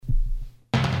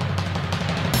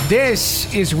This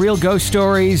is Real Ghost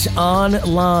Stories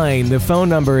Online. The phone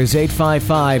number is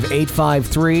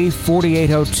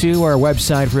 855-853-4802. Our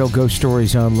website,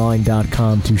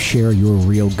 realghoststoriesonline.com, to share your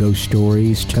real ghost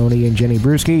stories. Tony and Jenny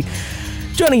Brewski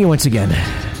joining you once again.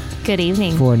 Good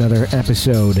evening. For another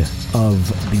episode of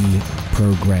the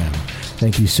program.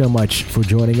 Thank you so much for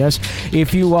joining us.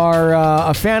 If you are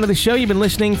a fan of the show, you've been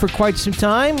listening for quite some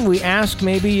time, we ask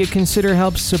maybe you consider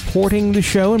help supporting the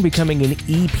show and becoming an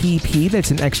EPP. That's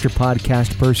an extra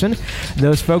podcast person.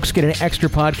 Those folks get an extra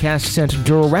podcast sent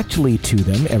directly to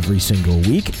them every single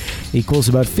week. Equals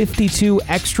about 52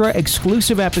 extra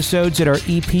exclusive episodes that our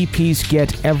EPPs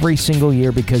get every single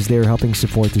year because they're helping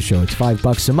support the show. It's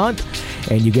 $5 a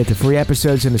month, and you get the free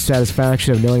episodes and the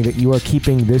satisfaction of knowing that you are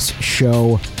keeping this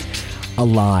show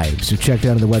alive. So check it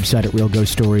out on the website at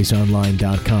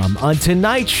realghoststoriesonline.com. On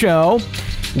tonight's show,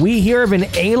 we hear of an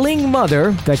ailing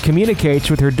mother that communicates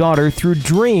with her daughter through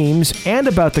dreams and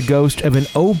about the ghost of an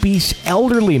obese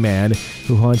elderly man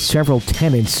who haunts several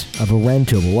tenants of a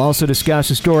rental. We'll also discuss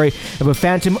a story of a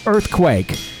phantom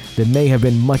earthquake that may have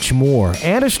been much more,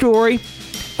 and a story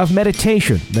of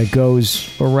meditation that goes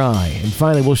awry. And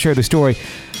finally, we'll share the story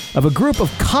of a group of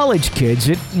college kids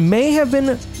that may have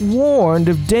been warned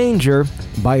of danger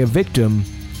by a victim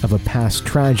of a past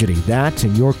tragedy. That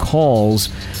and your calls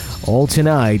all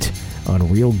tonight on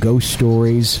Real Ghost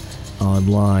Stories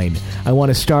Online. I want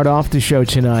to start off the show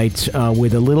tonight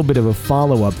with a little bit of a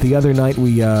follow-up. The other night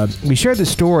we shared the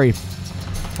story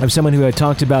of someone who had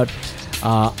talked about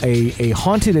a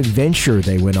haunted adventure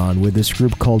they went on with this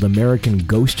group called American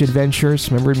Ghost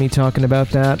Adventures. Remember me talking about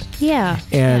that? Yeah.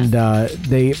 And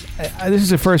this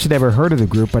is the first I'd ever heard of the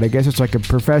group, but I guess it's like a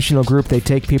professional group. They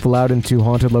take people out into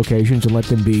haunted locations and let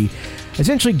them be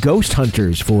essentially ghost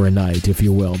hunters for a night, if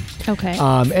you will. Okay.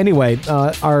 Anyway,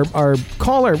 our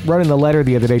caller wrote in the letter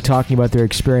the other day talking about their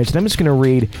experience, and I'm just going to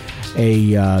read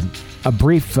a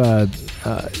brief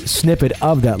snippet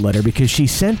of that letter because she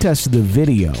sent us the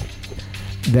video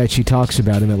that she talks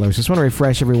about in that letter. So I just want to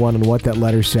refresh everyone on what that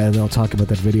letter said, and I'll talk about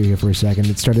that video here for a second.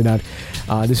 It started out,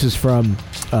 this is from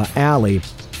Allie.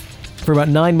 For about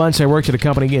 9 months, I worked at a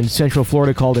company in Central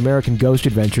Florida called American Ghost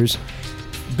Adventures.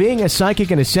 Being a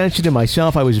psychic and a sensitive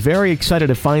myself, I was very excited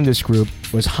to find this group.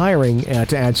 Was hiring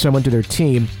to add someone to their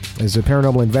team. As a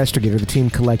paranormal investigator, the team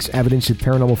collects evidence of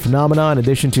paranormal phenomena in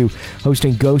addition to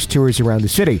hosting ghost tours around the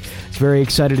city. It's very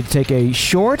excited to take a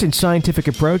short and scientific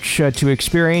approach to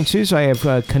experiences I have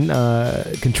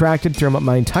contracted throughout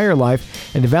my entire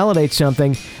life and to validate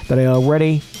something that I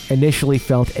already initially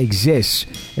felt exists.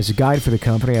 As a guide for the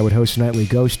company, I would host nightly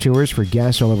ghost tours for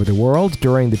guests all over the world.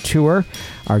 During the tour,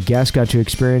 our guests got to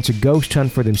experience a ghost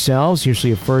hunt for themselves,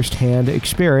 usually a first-hand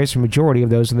experience for the majority of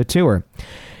those on the tour.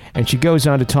 And she goes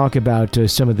on to talk about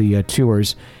some of the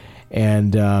tours,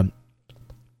 and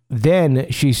then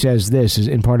she says this, is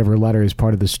in part of her letter, as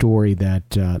part of the story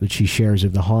that she shares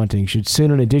of the haunting. She said,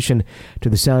 soon, in addition to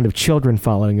the sound of children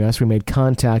following us, we made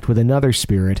contact with another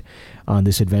spirit on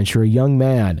this adventure, a young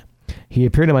man. He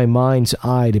appeared in my mind's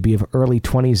eye to be of early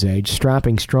 20s age,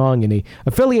 strapping, strong, and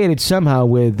affiliated somehow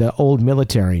with the old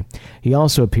military. He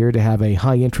also appeared to have a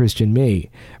high interest in me,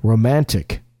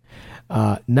 romantic.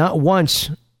 Not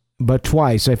once, but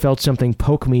twice, I felt something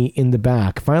poke me in the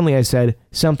back. Finally, I said,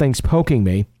 something's poking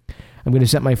me. I'm going to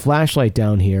set my flashlight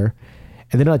down here.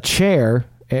 And then a chair,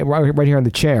 right here on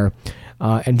the chair.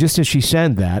 And just as she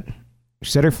said that,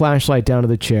 she set her flashlight down to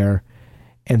the chair.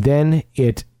 And then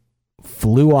it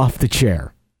flew off the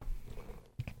chair.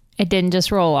 It didn't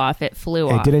just roll off, it flew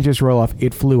off. It didn't just roll off,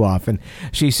 it flew off. And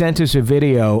she sent us a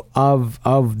video of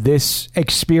this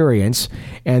experience,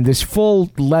 and this full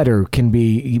letter can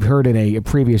be heard in a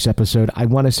previous episode. I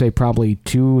want to say probably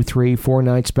 2, 3, 4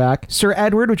 nights back. Sir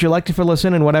Edward, would you like to fill us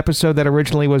in what episode that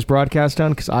originally was broadcast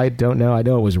on? Because I don't know. I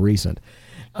know it was recent.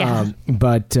 Yeah.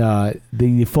 But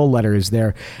the full letter is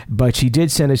there. But she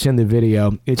did send us in the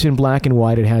video. It's in black and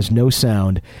white. It has no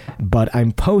sound. But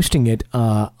I'm posting it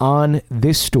on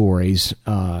this story's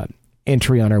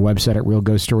entry on our website at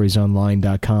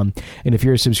realghoststoriesonline.com. And if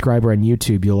you're a subscriber on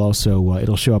YouTube, you'll also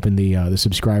it'll show up in the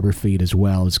subscriber feed as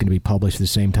well. It's going to be published at the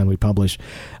same time we publish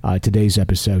today's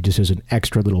episode, just as an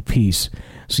extra little piece,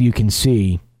 so you can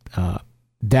see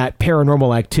that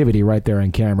paranormal activity right there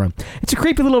on camera. It's a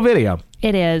creepy little video.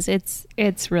 It is.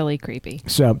 It's really creepy.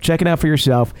 So check it out for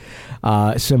yourself.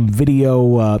 Some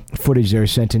video footage there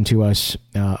sent in to us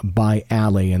by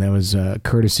Allie, and that was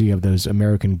courtesy of those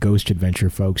American Ghost Adventure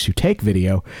folks who take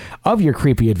video of your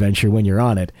creepy adventure when you're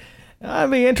on it. That'd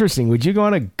be interesting. Would you go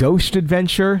on a ghost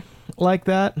adventure like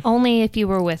that? Only if you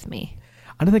were with me.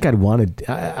 I don't think I'd want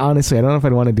to. Honestly, I don't know if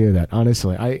I'd want to do that.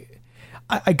 Honestly,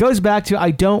 it goes back to,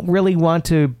 I don't really want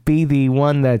to be the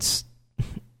one that's,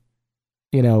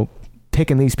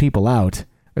 picking these people out,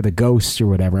 or the ghosts or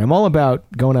whatever. I'm all about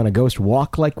going on a ghost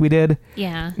walk like we did.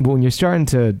 Yeah. But when you're starting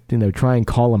to, try and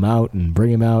call them out and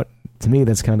bring them out, to me,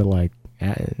 that's kind of like,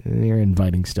 you're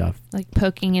inviting stuff. Like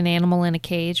poking an animal in a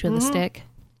cage with a stick.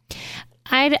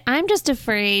 I'm just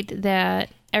afraid that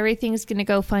everything's going to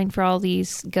go fine for all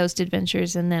these ghost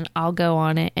adventures, and then I'll go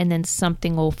on it, and then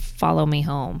something will follow me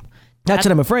home. That's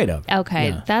what I'm afraid of. Okay,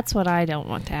 Yeah. That's what I don't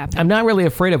want to happen. I'm not really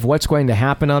afraid of what's going to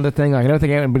happen on the thing. Like, I don't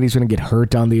think anybody's going to get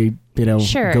hurt on the,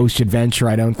 Sure. ghost adventure.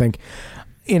 I don't think,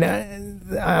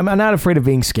 I'm not afraid of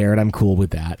being scared. I'm cool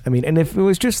with that. I mean, and if it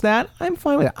was just that, I'm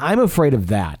fine with it. I'm afraid of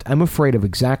that. I'm afraid of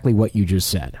exactly what you just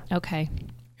said. Okay.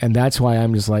 And that's why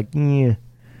I'm just like, I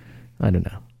don't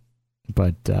know.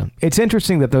 But it's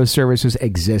interesting that those services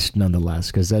exist nonetheless,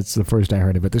 because that's the first I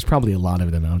heard of it. There's probably a lot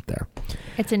of them out there.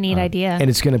 It's a neat idea. And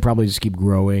it's going to probably just keep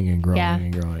growing and growing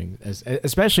and growing,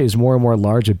 especially as more and more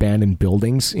large abandoned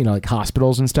buildings, like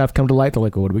hospitals and stuff come to light. They're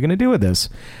like, well, what are we going to do with this?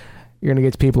 You're going to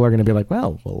get people who are going to be like,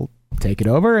 well, we'll take it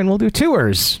over and we'll do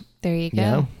tours. There you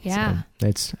go. Yeah.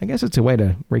 So I guess it's a way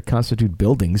to reconstitute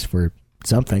buildings for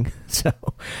something. So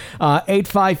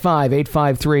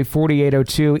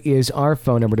 855-853-4802 is our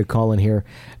phone number to call in here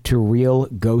to Real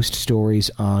Ghost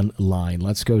Stories Online.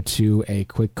 Let's go to a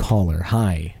quick caller.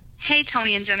 Hi. Hey,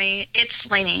 Tony and Jenny. It's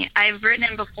Lainey. I've written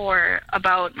in before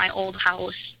about my old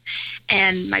house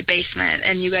and my basement,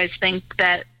 and you guys think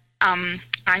that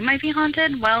I might be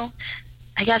haunted. Well,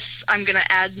 I guess I'm going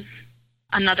to add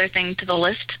another thing to the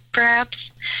list, perhaps.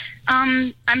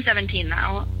 I'm 17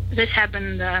 now. This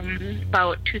happened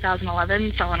about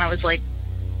 2011, so when I was like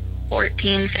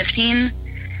 14, 15,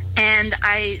 and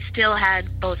I still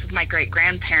had both of my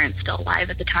great-grandparents still alive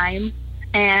at the time,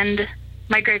 and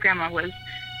my great-grandma was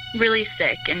really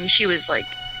sick, and she was like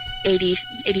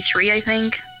 83, I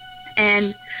think,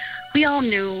 and we all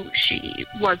knew she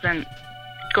wasn't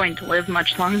going to live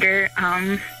much longer,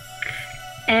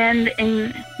 and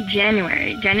in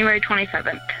January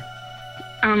 27th,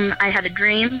 I had a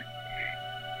dream,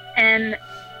 and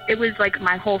it was like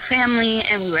my whole family,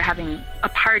 and we were having a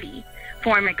party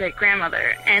for my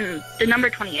great-grandmother, and the number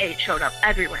 28 showed up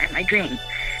everywhere in my dream,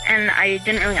 and I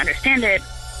didn't really understand it,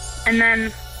 and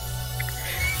then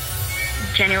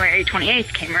January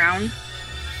 28th came around,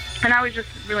 and I was just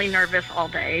really nervous all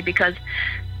day because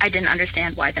I didn't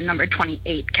understand why the number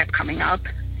 28 kept coming up,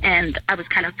 and I was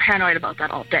kind of paranoid about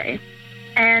that all day.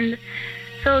 And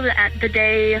so the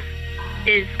day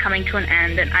is coming to an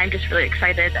end, and I'm just really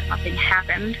excited that nothing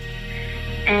happened.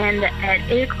 And at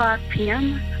 8:00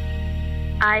 p.m.,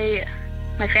 my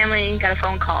family got a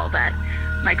phone call that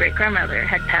my great-grandmother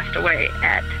had passed away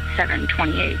at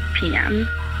 7:28 p.m.,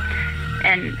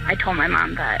 and I told my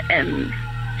mom that, and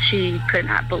she could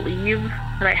not believe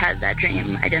that I had that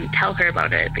dream. I didn't tell her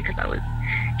about it because I was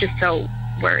just so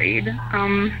worried.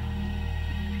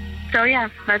 So yeah,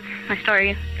 that's my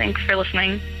story. Thanks for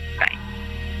listening. Bye.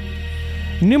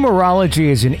 Numerology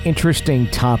is an interesting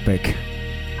topic.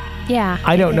 Yeah.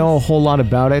 I don't know a whole lot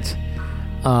about it.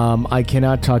 I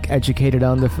cannot talk educated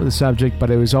on the subject, but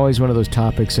it was always one of those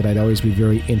topics that I'd always be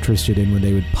very interested in when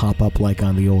they would pop up, like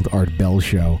on the old Art Bell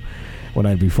show, when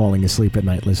I'd be falling asleep at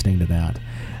night listening to that.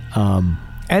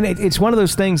 And it's one of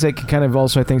those things that can kind of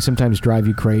also, I think, sometimes drive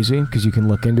you crazy, because you can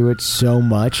look into it so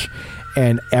much,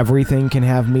 and everything can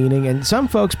have meaning. And some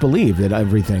folks believe that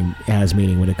everything has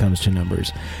meaning when it comes to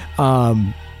numbers.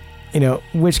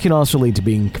 Which can also lead to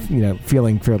being,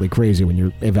 feeling fairly crazy when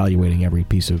you're evaluating every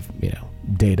piece of,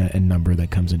 data and number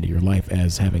that comes into your life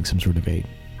as having some sort of a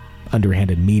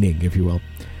underhanded meaning, if you will.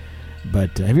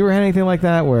 But have you ever had anything like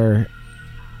that where...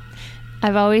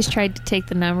 I've always tried to take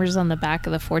the numbers on the back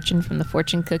of the fortune from the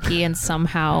fortune cookie and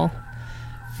somehow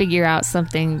figure out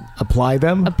something... Apply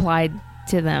them? Applied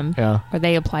to them. Yeah. Or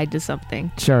they applied to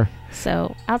something. Sure.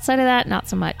 So outside of that, not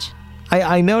so much.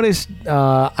 I noticed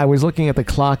I was looking at the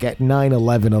clock at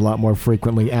 9/11 a lot more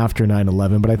frequently after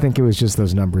 9/11, but I think it was just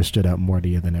those numbers stood out more to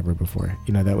you than ever before.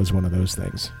 That was one of those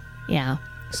things. Yeah.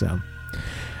 So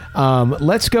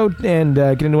let's go and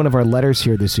get into one of our letters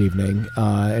here this evening.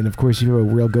 And, of course, if you have a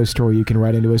real ghost story, you can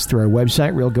write into us through our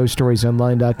website,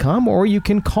 realghoststoriesonline.com, or you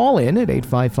can call in at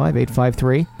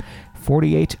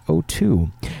 855-853-4802.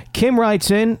 Kim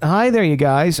writes in, "Hi there, you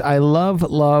guys. I love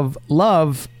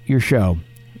your show."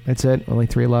 That's it? Only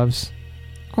 3 loves?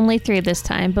 Only 3 this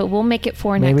time, but we'll make it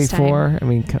 4 Maybe next time. Maybe 4? I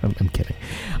mean, I'm kidding.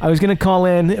 I was going to call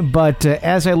in, but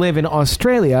as I live in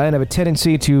Australia and have a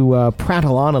tendency to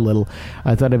prattle on a little,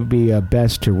 I thought it would be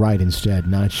best to write instead.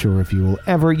 Not sure if you will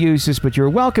ever use this, but you're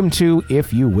welcome to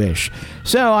if you wish.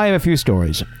 So I have a few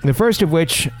stories. The first of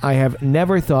which I have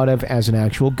never thought of as an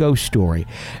actual ghost story,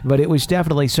 but it was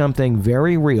definitely something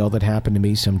very real that happened to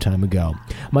me some time ago.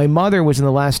 My mother was in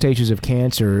the last stages of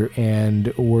cancer,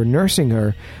 and we're nursing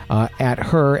her at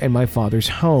her and my father's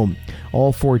home.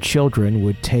 All 4 children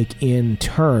would take in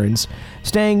turns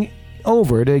staying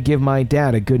over to give my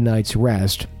dad a good night's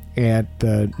rest. And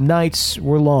the nights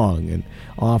were long and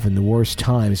often the worst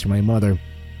times for my mother.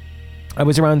 I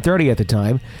was around 30 at the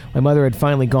time. My mother had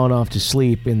finally gone off to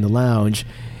sleep in the lounge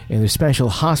in the special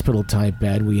hospital-type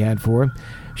bed we had for her.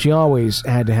 She always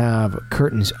had to have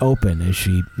curtains open, as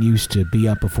she used to be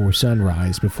up before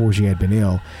sunrise before she had been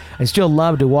ill. I still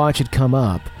loved to watch it come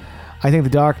up. I think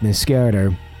the darkness scared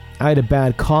her. I had a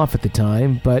bad cough at the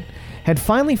time, but had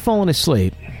finally fallen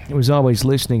asleep. I was always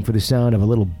listening for the sound of a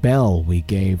little bell we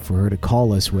gave for her to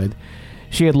call us with.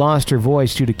 She had lost her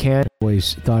voice due to cancer. I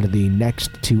always thought of the next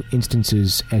 2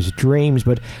 instances as dreams,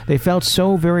 but they felt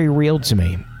so very real to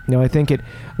me. Now, I think it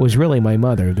was really my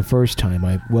mother. The first time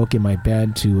I woke in my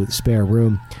bed to the spare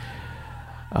room,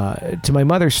 to my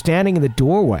mother standing in the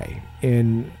doorway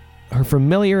in her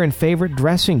familiar and favorite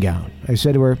dressing gown. I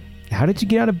said to her, "How did you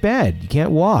get out of bed? You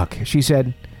can't walk." She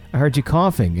said, "I heard you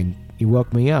coughing and you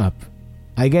woke me up."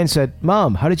 I again said,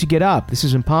 "Mom, how did you get up? This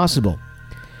is impossible."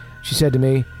 She said to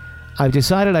me, "I've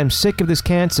decided I'm sick of this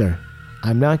cancer.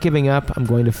 I'm not giving up. I'm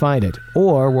going to fight it."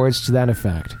 Or words to that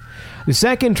effect. The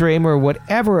second dream, or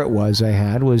whatever it was I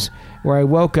had, was where I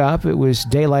woke up. It was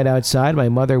daylight outside. My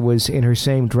mother was in her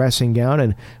same dressing gown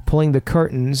and pulling the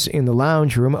curtains in the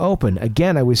lounge room open.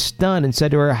 Again, I was stunned and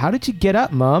said to her, "How did you get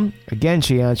up, Mom?" Again,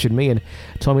 she answered me and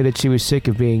told me that she was sick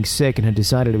of being sick and had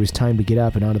decided it was time to get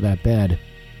up and out of that bed.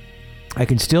 I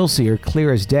can still see her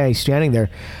clear as day, standing there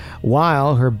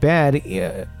while her bed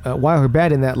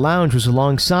in that lounge was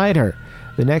alongside her.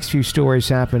 The next few stories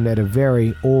happened at a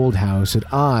very old house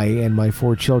that I and my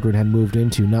 4 children had moved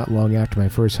into not long after my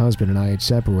first husband and I had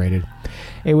separated.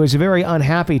 It was a very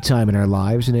unhappy time in our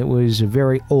lives, and it was a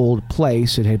very old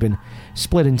place. It had been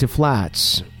split into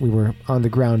flats. We were on the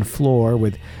ground floor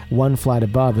with 1 flat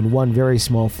above and 1 very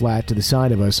small flat to the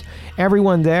side of us.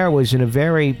 Everyone there was in a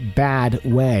very bad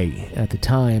way at the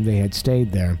time they had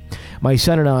stayed there. My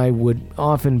son and I would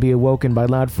often be awoken by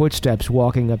loud footsteps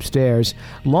walking upstairs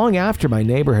long after my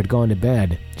neighbor had gone to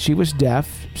bed. She was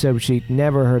deaf, so she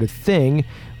never heard a thing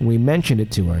when we mentioned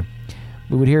it to her.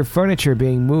 We would hear furniture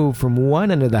being moved from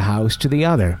one end of the house to the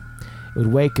other. It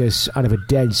would wake us out of a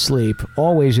dead sleep,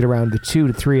 always at around the 2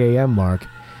 to 3 a.m. mark.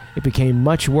 It became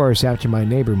much worse after my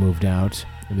neighbor moved out,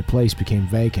 and the place became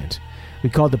vacant. We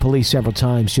called the police several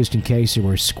times just in case there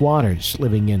were squatters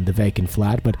living in the vacant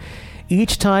flat, but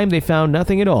each time they found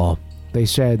nothing at all. They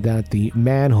said that the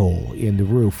manhole in the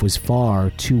roof was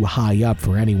far too high up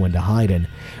for anyone to hide in,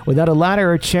 without a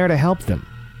ladder or chair to help them.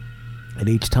 And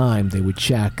each time they would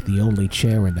check, the only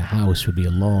chair in the house would be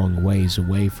a long ways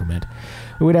away from it.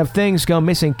 We would have things go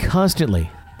missing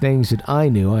constantly. Things that I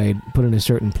knew I had put in a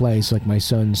certain place, like my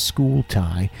son's school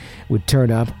tie, would turn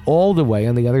up all the way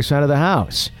on the other side of the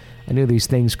house. I knew these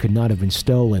things could not have been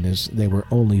stolen, as they were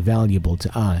only valuable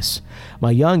to us.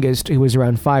 My youngest, who was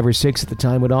around 5 or 6 at the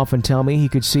time, would often tell me he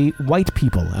could see white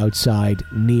people outside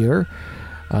near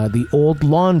the old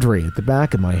laundry at the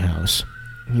back of my house.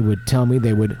 He would tell me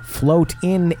they would float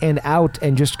in and out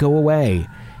and just go away.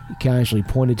 He casually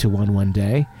pointed to one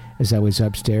day as I was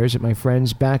upstairs at my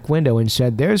friend's back window and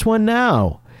said, "There's one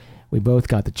now." We both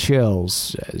got the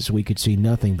chills, as we could see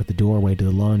nothing but the doorway to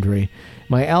the laundry.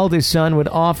 My eldest son would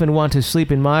often want to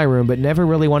sleep in my room, but never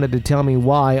really wanted to tell me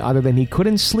why, other than he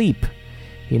couldn't sleep.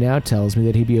 He now tells me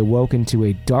that he'd be awoken to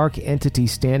a dark entity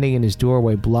standing in his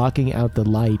doorway, blocking out the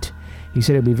light. He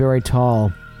said it would be very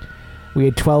tall. We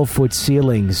had 12-foot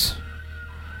ceilings,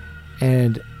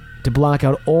 and to block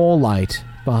out all light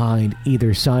behind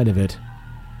either side of it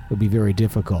would be very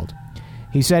difficult.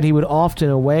 He said he would often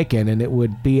awaken, and it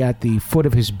would be at the foot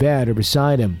of his bed or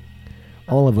beside him.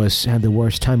 All of us had the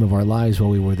worst time of our lives while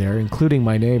we were there, including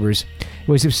my neighbors. It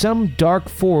was as if some dark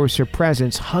force or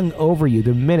presence hung over you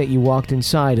the minute you walked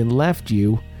inside and left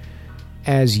you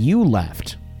as you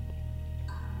left.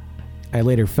 I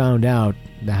later found out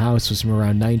the house was from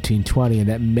around 1920 and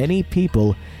that many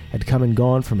people had come and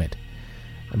gone from it.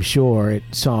 I'm sure it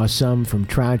saw some from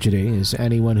tragedy, as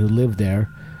anyone who lived there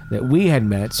that we had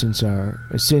met since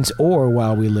or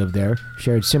while we lived there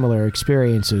shared similar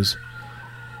experiences.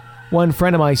 One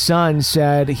friend of my son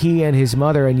said he and his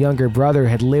mother and younger brother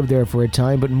had lived there for a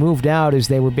time but moved out as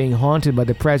they were being haunted by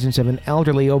the presence of an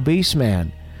elderly obese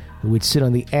man who would sit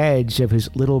on the edge of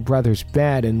his little brother's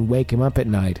bed and wake him up at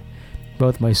night.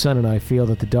 Both my son and I feel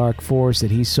that the dark force that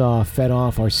he saw fed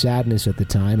off our sadness at the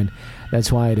time, and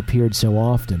that's why it appeared so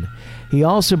often. He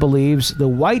also believes the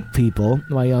white people,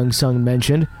 my young son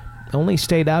mentioned, only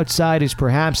stayed outside as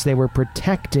perhaps they were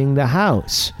protecting the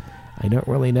house. I don't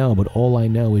really know, but all I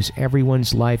know is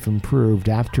everyone's life improved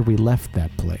after we left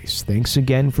that place. Thanks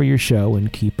again for your show,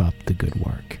 and keep up the good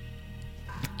work.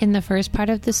 In the first part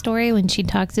of the story, when she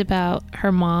talks about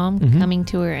her mom coming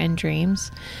to her in dreams,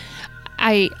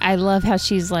 I love how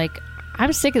she's like,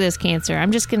 I'm sick of this cancer.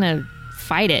 I'm just going to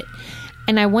fight it.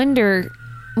 And I wonder,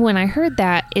 when I heard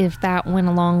that, if that went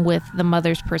along with the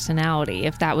mother's personality,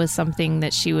 if that was something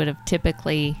that she would have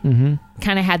typically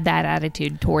kind of had that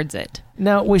attitude towards it.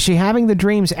 Now, was she having the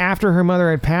dreams after her mother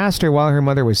had passed or while her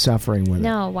mother was suffering with it?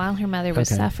 No, while her mother was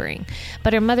suffering.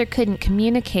 But her mother couldn't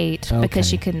communicate because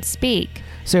she couldn't speak.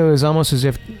 So it was almost as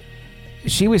if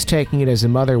she was taking it as the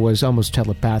mother was almost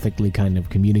telepathically kind of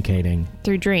communicating.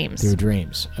 Through dreams. Through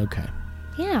dreams, okay.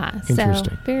 Yeah,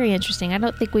 interesting. So very interesting. I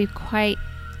don't think we've quite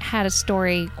had a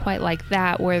story quite like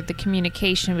that where the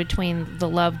communication between the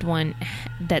loved one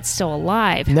that's still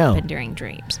alive happened during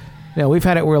dreams. No, we've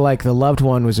had it where like the loved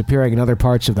one was appearing in other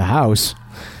parts of the house.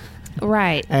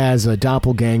 Right. As a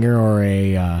doppelganger or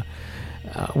a,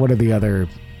 what are the other...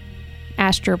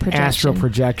 Astral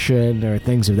projection or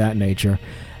things of that nature.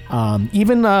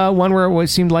 Even one where it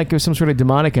seemed like it was some sort of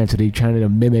demonic entity trying to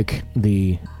mimic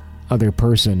the other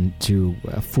person to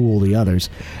fool the others.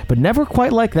 But never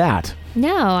quite like that.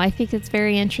 No, I think it's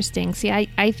very interesting. See,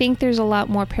 I think there's a lot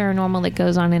more paranormal that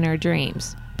goes on in our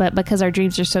dreams. But because our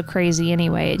dreams are so crazy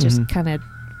anyway, it just kind of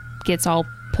gets all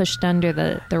pushed under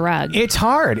the rug. It's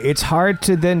hard. It's hard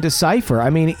to then decipher. I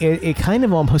mean, it kind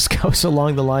of almost goes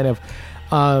along the line of...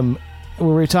 we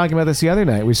were talking about this the other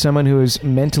night with someone who is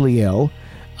mentally ill,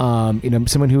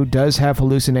 someone who does have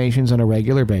hallucinations on a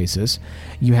regular basis.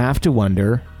 You have to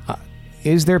wonder,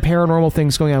 is there paranormal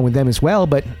things going on with them as well?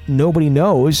 But nobody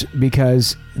knows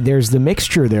because there's the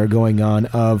mixture there going on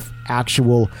of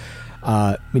actual,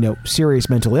 serious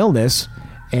mental illness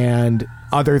and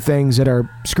other things that are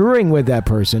screwing with that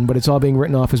person, but it's all being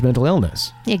written off as mental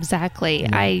illness. Exactly.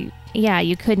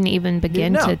 You couldn't even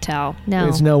begin to tell. No.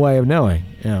 There's no way of knowing.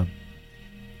 Yeah.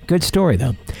 Good story,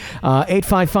 though.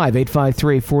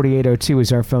 855-853-4802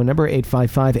 is our phone number,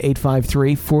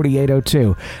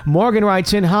 855-853-4802. Morgan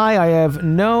writes in, Hi, I have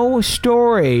no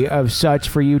story of such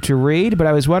for you to read, but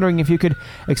I was wondering if you could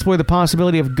explore the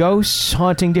possibility of ghosts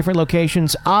haunting different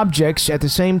locations, objects at the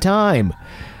same time.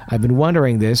 I've been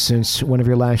wondering this since one of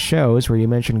your last shows where you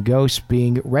mentioned ghosts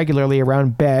being regularly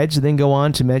around beds, and then go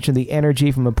on to mention the energy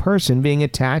from a person being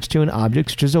attached to an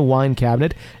object such as a wine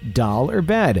cabinet, doll, or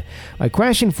bed. My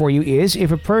question for you is,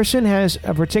 if a person has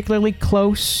a particularly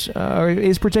close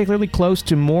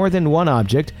to more than one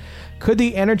object, could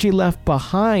the energy left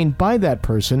behind by that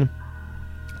person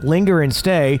linger and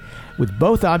stay with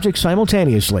both objects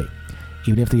simultaneously,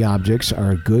 even if the objects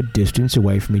are a good distance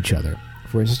away from each other?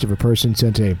 For instance, if a person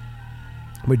spent a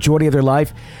majority of their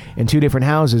life in two different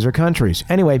houses or countries.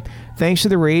 Anyway, thanks for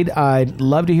the read. I'd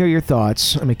love to hear your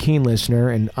thoughts. I'm a keen listener,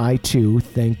 and I, too,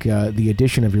 think the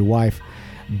addition of your wife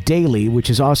daily, which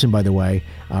is awesome, by the way,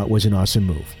 was an awesome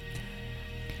move.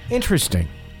 Interesting.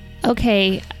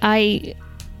 Okay,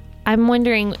 I'm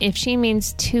wondering if she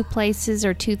means two places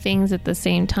or two things at the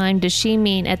same time. Does she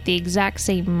mean at the exact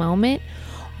same moment?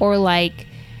 Or like...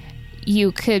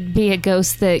 you could be a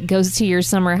ghost that goes to your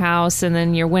summer house and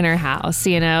then your winter house,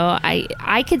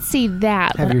 I could see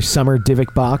that. Have your summer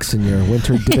Divic box and your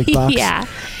winter Divic box. Yeah.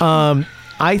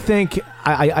 I think,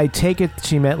 I take it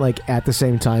she meant like at the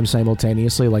same time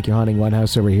simultaneously, like you're haunting one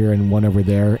house over here and one over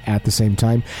there at the same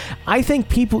time. I think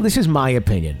this is my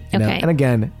opinion. Okay. And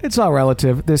again, it's all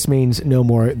relative. This means no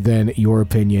more than your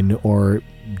opinion or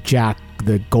Jack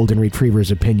the Golden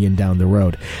Retriever's opinion down the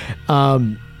road.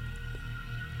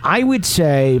 I would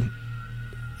say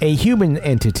a human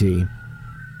entity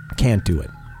can't do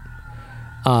it.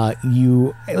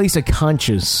 At least a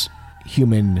conscious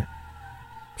human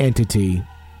entity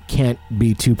can't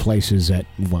be two places at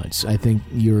once. I think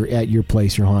you're at your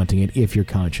place, you're haunting it if you're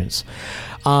conscious.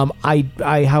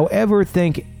 I however,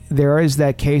 think there is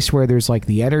that case where there's like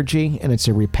the energy and it's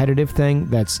a repetitive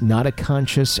thing that's not a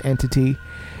conscious entity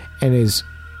and is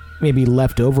maybe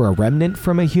left over a remnant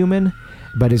from a human,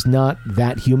 but is not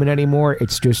that human anymore.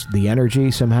 It's just the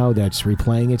energy somehow that's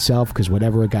replaying itself because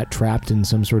whatever it got trapped in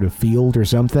some sort of field or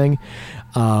something.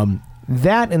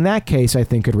 That, in that case, I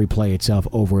think could replay itself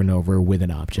over and over with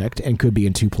an object and could be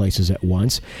in two places at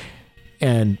once.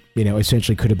 And,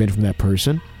 essentially could have been from that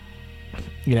person.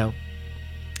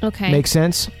 Okay. Makes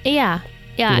sense? Yeah.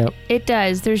 Yeah, it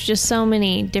does. There's just so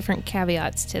many different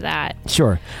caveats to that.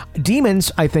 Sure.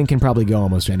 Demons, I think, can probably go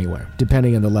almost anywhere,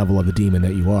 depending on the level of the demon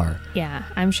that you are. Yeah,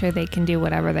 I'm sure they can do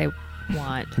whatever they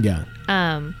want. Yeah.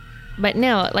 But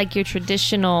no, like your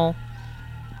traditional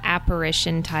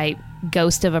apparition type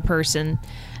ghost of a person,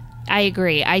 I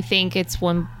agree. I think it's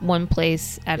one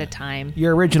place at a time.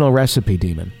 Your original recipe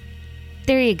demon.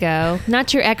 There you go.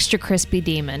 Not your extra crispy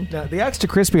demon. No, the extra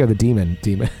crispy are the demon.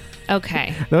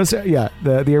 Okay. Those,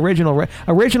 the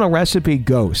original recipe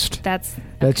ghost. That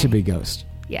should be ghost.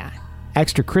 Yeah.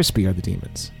 Extra crispy are the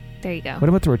demons. There you go. What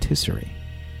about the rotisserie?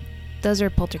 Those are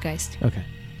poltergeist. Okay.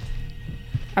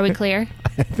 Are we clear?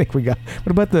 I think we got.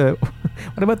 What about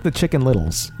the chicken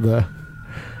littles? The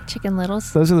chicken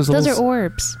littles. Those are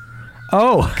orbs.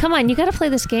 Oh. Come on, you got to play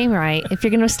this game right. If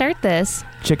you're going to start this.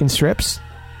 Chicken strips.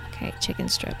 Okay, chicken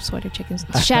strips. What are chickens?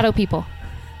 Shadow people.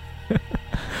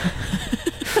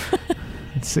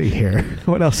 Let's see here.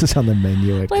 What else is on the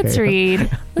menu? Let's read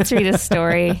a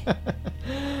story.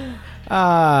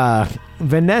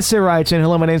 Vanessa writes in,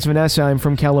 hello, my name's Vanessa. I'm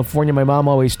from California. My mom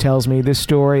always tells me this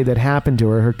story that happened to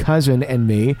her cousin, and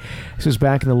me. This was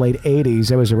back in the late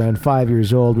 80s. I was around 5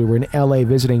 years old. We were in L.A.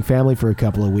 visiting family for a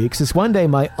couple of weeks. This one day,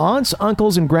 my aunts,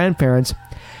 uncles, and grandparents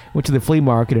went to the flea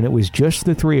market, and it was just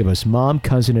the three of us, mom,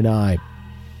 cousin, and I.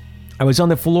 I was on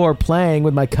the floor playing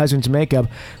with my cousin's makeup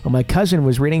while my cousin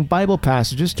was reading Bible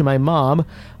passages to my mom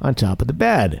on top of the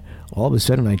bed. All of a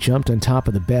sudden, I jumped on top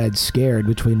of the bed, scared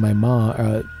between my mom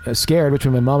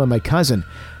and my cousin.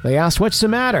 They asked, "What's the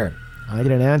matter?" I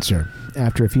didn't answer.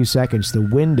 After a few seconds, the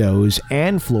windows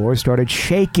and floor started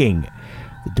shaking.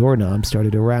 The doorknob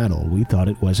started to rattle. We thought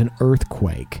it was an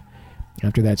earthquake.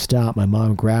 After that stopped, my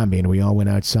mom grabbed me and we all went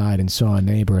outside and saw a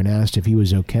neighbor and asked if he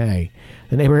was okay.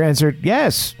 The neighbor answered,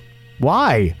 "Yes."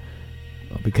 Why?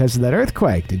 Well, because of that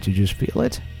earthquake. Did you just feel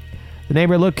it? The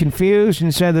neighbor looked confused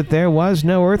and said that there was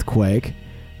no earthquake,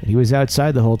 that he was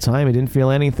outside the whole time and didn't feel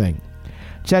anything.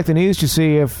 Checked the news to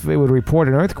see if it would report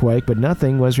an earthquake, but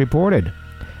nothing was reported.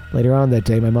 Later on that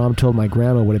day, my mom told my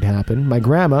grandma what had happened. My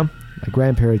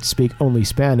grandparents speak only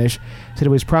Spanish, said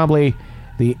it was probably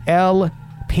the El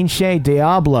Pinche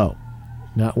Diablo,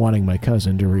 not wanting my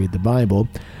cousin to read the Bible.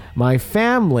 My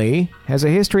family has a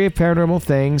history of paranormal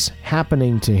things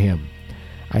happening to him.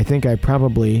 I think I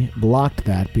probably blocked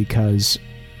that experience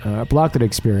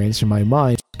in my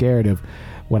mind, scared of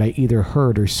what I either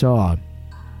heard or saw.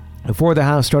 Before the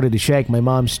house started to shake, my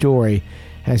mom's story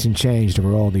hasn't changed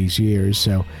over all these years,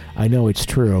 so I know it's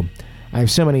true. I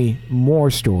have so many more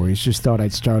stories, just thought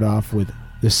I'd start off with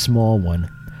the small one.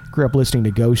 Grew up listening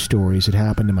to ghost stories that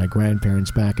happened to my grandparents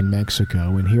back in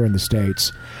Mexico and here in the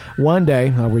States. One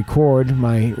day, I'll record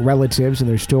my relatives and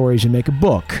their stories and make a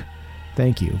book.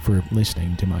 Thank you for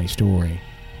listening to my story.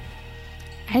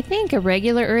 I think a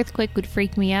regular earthquake would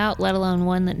freak me out, let alone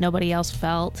one that nobody else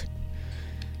felt.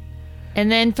 And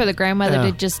then for the grandmother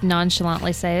to just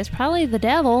nonchalantly say, it's probably the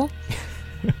devil.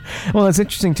 Well, it's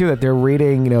interesting, too, that they're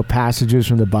reading, passages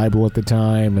from the Bible at the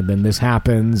time, and then this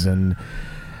happens, and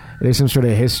there's some sort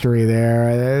of history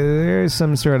there. There's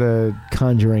some sort of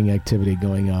conjuring activity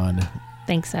going on.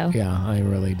 Think so. Yeah, I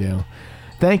really do.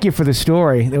 Thank you for the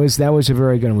story. That was a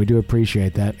very good one. We do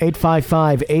appreciate that.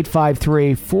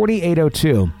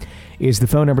 855-853-4802 is the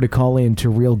phone number to call in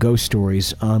to Real Ghost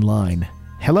Stories Online.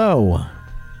 Hello.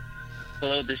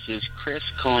 Hello, this is Chris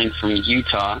calling from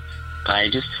Utah. I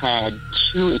just had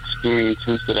two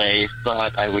experiences that I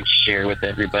thought I would share with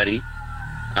everybody.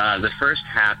 The first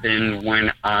happened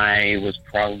when I was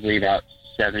probably about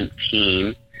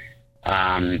 17.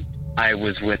 I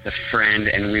was with a friend,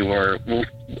 and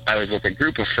I was with a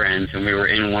group of friends, and we were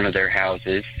in one of their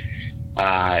houses.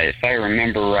 If I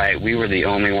remember right, we were the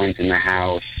only ones in the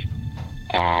house,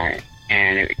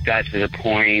 and it got to the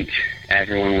point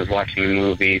everyone was watching a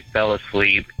movie, fell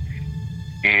asleep,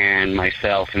 and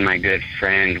myself and my good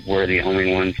friend were the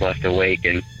only ones left awake.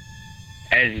 And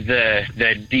as the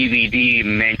DVD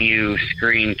menu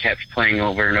screen kept playing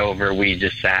over and over, we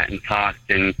just sat and talked,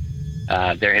 and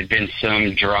there had been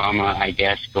some drama, I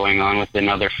guess, going on with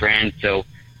another friend. So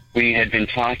we had been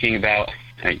talking about,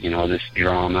 this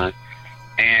drama.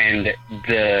 And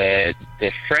the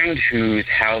friend whose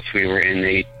house we were in,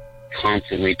 they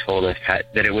constantly told us that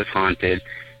it was haunted.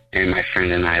 And my friend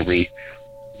and I, we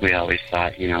always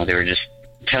thought, they were just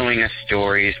telling us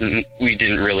stories, and we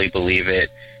didn't really believe it.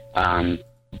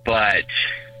 But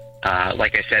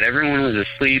like I said, everyone was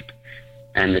asleep,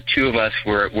 and the two of us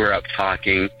were up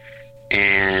talking.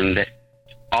 and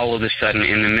all of a sudden,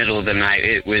 in the middle of the night,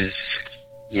 it was,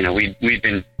 we'd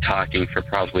been talking for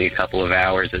probably a couple of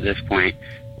hours at this point,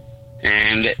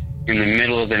 and in the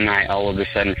middle of the night, all of a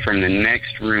sudden, from the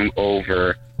next room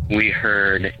over, we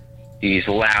heard these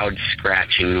loud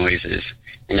scratching noises,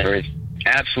 and there was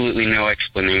absolutely no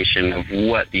explanation of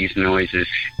what these noises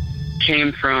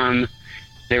came from.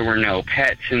 There were no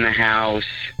pets in the house.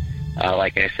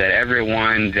 Like I said,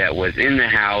 everyone that was in the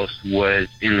house was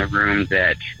in the room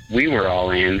that we were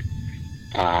all in.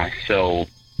 So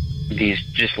these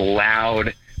just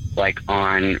loud, like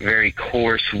on very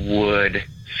coarse wood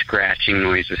scratching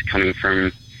noises coming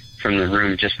from the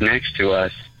room just next to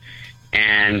us.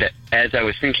 And as I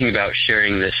was thinking about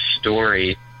sharing this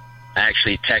story, I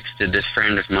actually texted this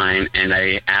friend of mine and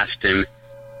I asked him,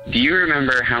 do you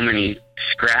remember how many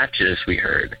scratches we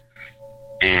heard?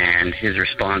 And his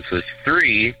response was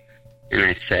 3. And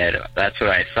I said, that's what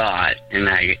I thought. And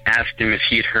I asked him if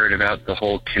he'd heard about the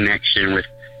whole connection with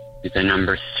the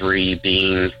number 3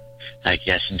 being, I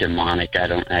guess, demonic. I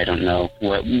don't know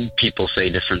what people say,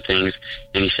 different things.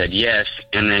 And he said yes.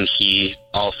 And then he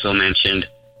also mentioned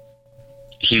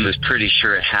he was pretty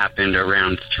sure it happened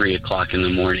around 3 o'clock in the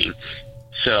morning.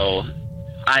 So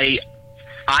I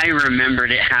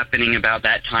remembered it happening about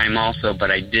that time also,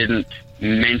 but I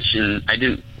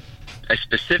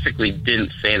specifically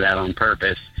didn't say that on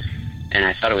purpose. And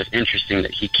I thought it was interesting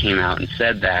that he came out and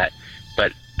said that.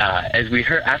 But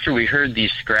after we heard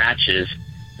these scratches,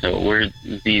 so we're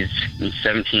these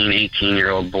 17,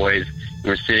 18-year-old boys,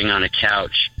 we're sitting on a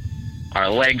couch. Our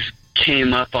legs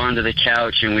came up onto the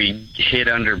couch and we hid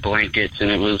under blankets, and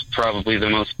it was probably the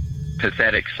most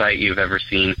pathetic sight you've ever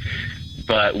seen.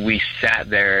 But we sat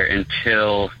there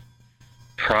until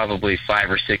probably 5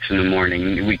 or 6 in the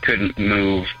morning. We couldn't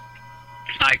move.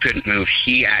 I couldn't move.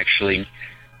 He actually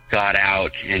got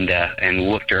out and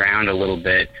looked around a little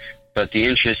bit. But the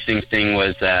interesting thing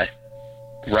was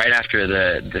right after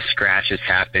the scratches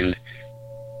happened,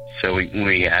 so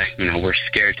we're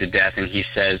scared to death, and he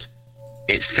says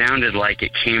it sounded like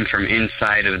it came from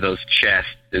inside of those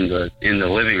chests in the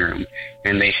living room,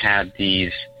 and they had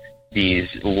these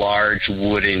large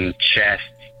wooden chests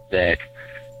that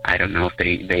I don't know if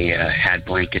they had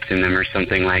blankets in them or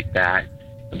something like that.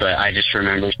 But I just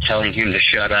remember telling him to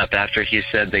shut up after he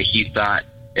said that he thought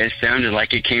it sounded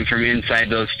like it came from inside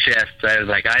those chests. I was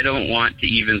like, I don't want to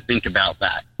even think about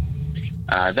that.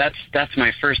 That's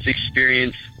my first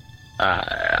experience.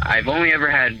 I've only ever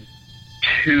had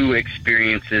 2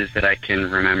 experiences that I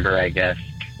can remember, I guess.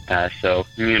 So,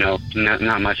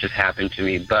 not much has happened to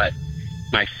me. But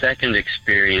my second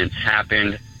experience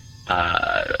happened,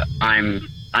 I'm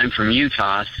from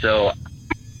Utah, so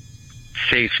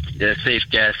safe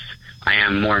guess, I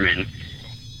am Mormon.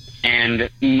 And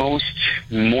most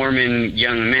Mormon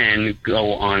young men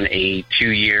go on a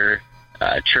 2-year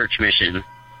church mission.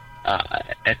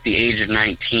 At the age of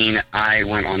 19, I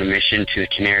went on a mission to the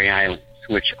Canary Islands,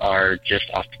 which are just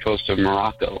off the coast of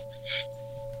Morocco.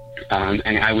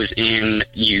 And I was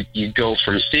you go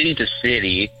from city to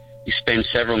city, you spend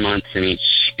several months in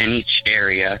each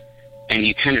area, and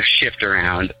you kind of shift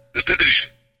around.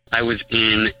 I was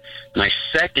in my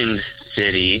second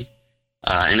city,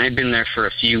 and I'd been there for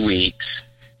a few weeks,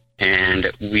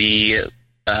 and we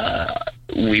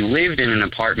lived in an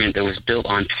apartment that was built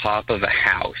on top of a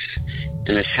house,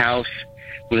 and this house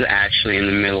was actually in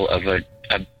the middle of a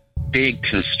big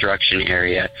construction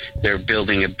area. They're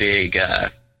building a big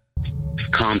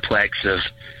complex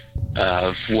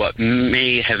of what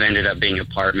may have ended up being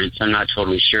apartments. I'm not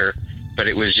totally sure, but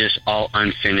it was just all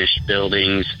unfinished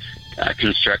buildings,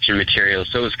 construction materials,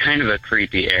 so it was kind of a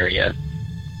creepy area.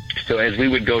 So as we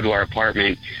would go to our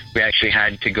apartment, we actually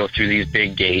had to go through these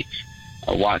big gates,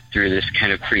 walk through this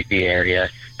kind of creepy area,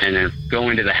 and then go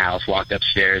into the house, walk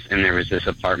upstairs, and there was this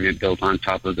apartment built on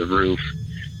top of the roof.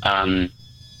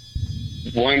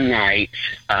 One night,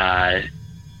 I'm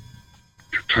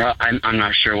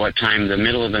not sure what time, the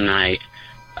middle of the night,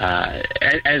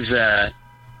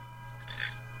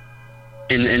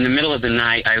 in the middle of the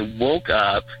night, I woke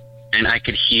up and I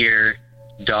could hear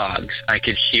dogs. I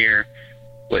could hear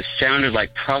what sounded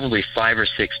like probably 5 or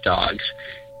 6 dogs,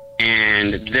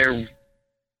 and there was,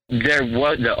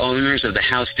 the owners of the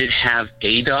house did have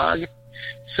a dog,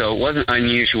 so it wasn't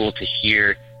unusual to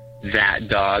hear that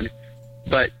dog,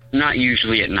 but not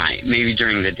usually at night, maybe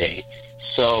during the day.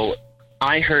 So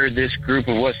I heard this group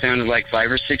of what sounded like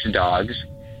 5 or 6 dogs,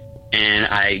 and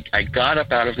I got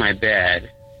up out of my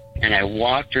bed, and I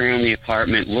walked around the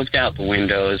apartment, looked out the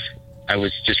windows. I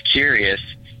was just curious,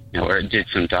 or did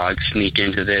some dogs sneak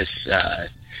into this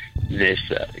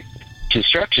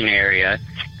construction area?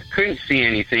 couldn't see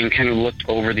anything. Kind of looked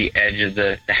over the edge of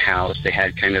the house. They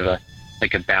had kind of a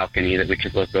balcony that we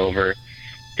could look over.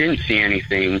 Didn't see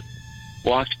anything.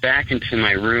 Walked back into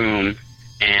my room,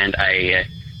 and I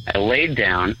laid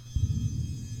down.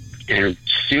 And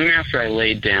soon after I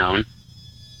laid down,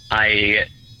 I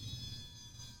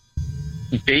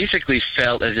basically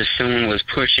felt as if someone was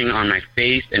pushing on my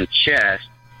face and chest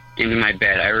into my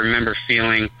bed. I remember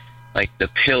feeling like the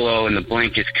pillow and the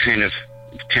blankets kind of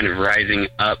rising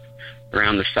up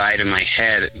around the side of my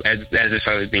head, as if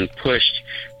I was being pushed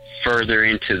further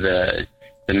into the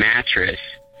mattress.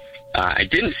 I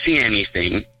didn't see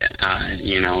anything.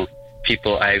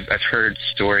 People, I've heard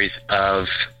stories of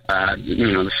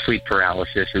the sleep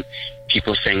paralysis and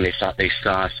people saying they thought they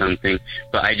saw something,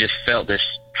 but I just felt this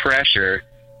pressure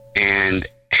and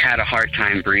had a hard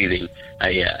time breathing.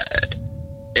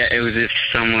 It was as if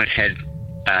someone had,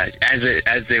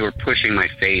 as they were pushing my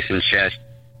face and chest,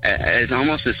 it's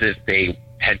almost as if they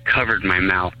had covered my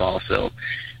mouth also.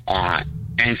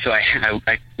 And so I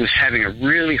was having a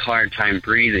really hard time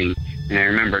breathing, and I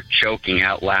remember choking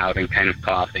out loud and kind of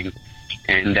coughing,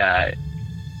 and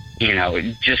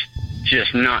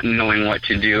just not knowing what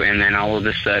to do. And then all of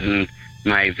a sudden,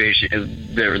 my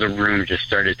vision, the room just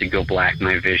started to go black.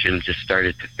 My vision just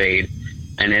started to fade,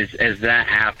 and as that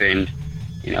happened,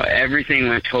 everything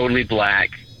went totally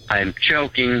black. I'm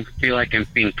choking, feel like I'm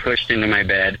being pushed into my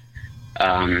bed,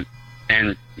 and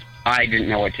I didn't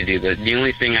know what to do. The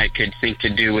only thing I could think to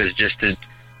do was just to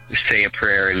say a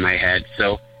prayer in my head.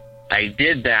 So I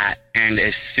did that, and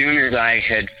as soon as I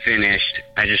had finished,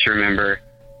 I just remember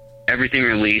everything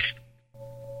released,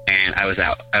 and I was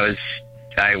out. I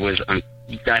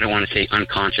don't want to say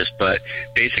unconscious, but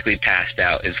basically passed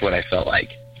out is what I felt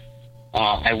like.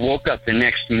 I woke up the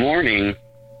next morning,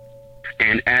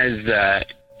 and as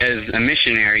a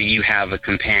missionary, you have a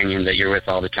companion that you're with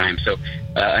all the time. So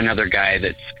another guy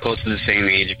that's close to the same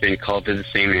age, been called to the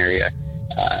same area.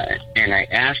 And I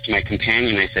asked my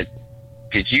companion, I said,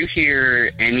 "Did you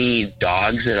hear any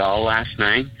dogs at all last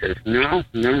night?" He says, No,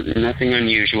 nothing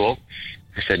unusual.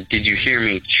 I said, "Did you hear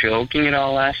me choking at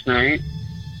all last night?"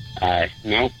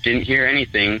 Nope, didn't hear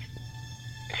anything.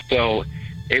 So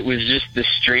it was just the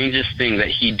strangest thing that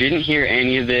he didn't hear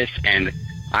any of this, and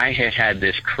I had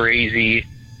this crazy,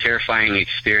 terrifying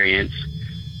experience.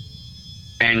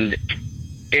 And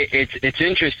it's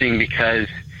interesting because,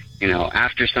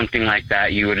 after something like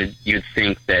that, you'd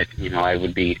think that, I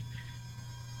would be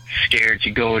scared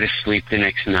to go to sleep the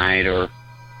next night or,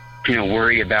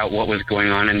 worry about what was going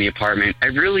on in the apartment. I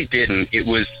really didn't. It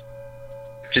was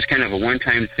just kind of a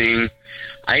one-time thing.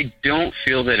 I don't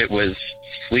feel that it was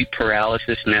sleep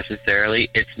paralysis necessarily.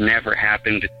 It's never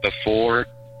happened before,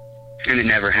 and it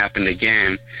never happened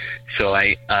again. So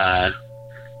I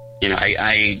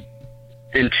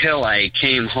until I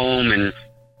came home and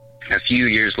a few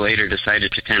years later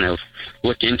decided to kind of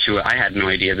look into it, I had no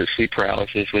idea that sleep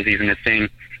paralysis was even a thing.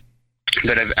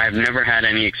 But I've never had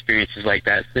any experiences like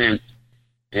that since.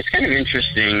 It's kind of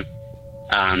interesting.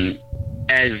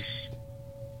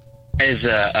 As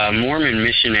a Mormon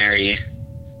missionary,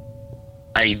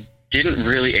 I didn't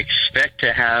really expect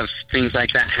to have things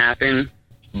like that happen,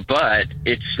 but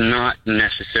it's not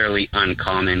necessarily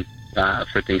uncommon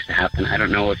for things to happen. I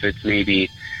don't know if it's maybe,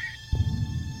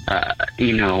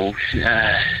 being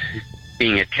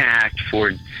attacked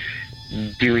for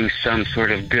doing some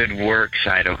sort of good works.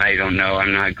 I don't know.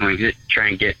 I'm not going to try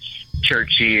and get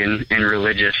churchy and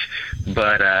religious,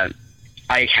 but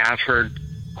I have heard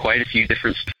quite a few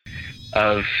different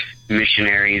of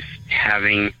missionaries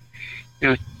having,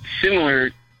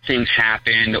 similar things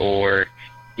happen, or,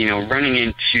 running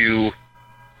into,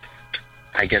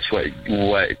 I guess what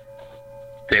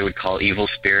they would call evil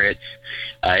spirits.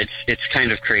 It's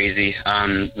kind of crazy.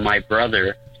 My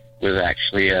brother was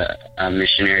actually a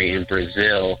missionary in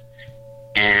Brazil,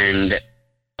 and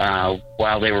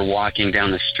while they were walking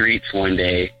down the streets one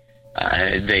day,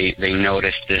 they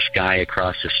noticed this guy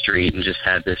across the street and just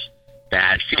had this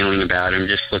bad feeling about him.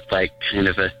 Just looked like kind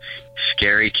of a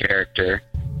scary character.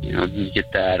 You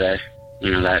get that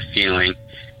that feeling.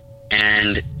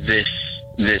 And this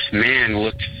man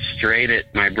looked straight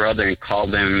at my brother and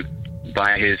called him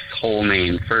by his whole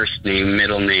name: first name,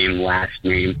 middle name, last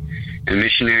name. And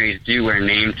missionaries do wear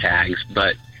name tags,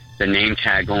 but the name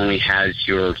tag only has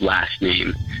your last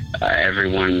name.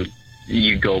 Everyone,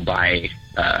 you go by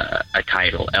a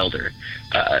title, elder.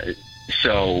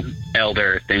 So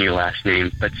elder, then your last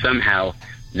name. But somehow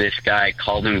this guy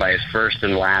called him by his first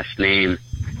and last name,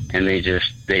 and they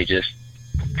just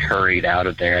hurried out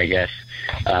of there, I guess.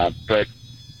 But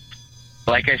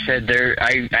like I said,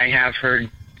 I have heard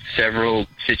several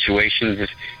situations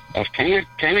of kind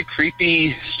of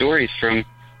creepy stories from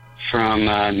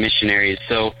missionaries.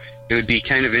 So it would be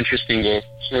kind of interesting to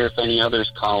hear if any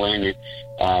others call in.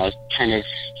 Kind of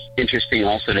interesting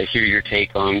also to hear your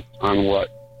take on what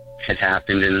had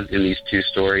happened in these two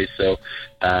stories. So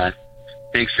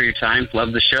thanks for your time.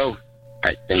 Love the show. All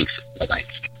right, thanks. Bye-bye.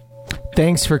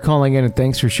 Thanks for calling in and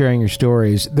thanks for sharing your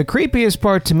stories. The creepiest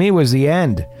part to me was the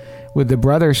end with the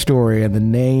brother story and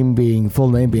the full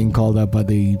name being called up by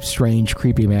the strange,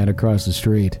 creepy man across the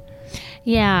street.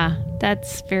 Yeah,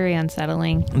 that's very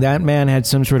unsettling. That man had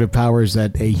some sort of powers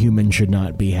that a human should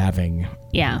not be having.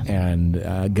 Yeah.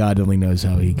 And God only knows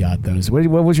how he got those. What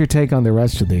was your take on the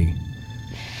rest of the...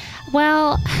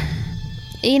 Well,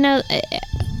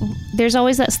 there's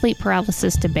always that sleep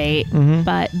paralysis debate,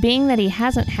 but being that he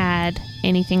hasn't had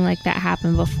anything like that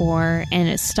happen before and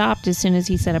it stopped as soon as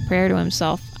he said a prayer to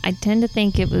himself, I tend to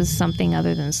think it was something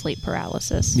other than sleep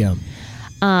paralysis. Yeah.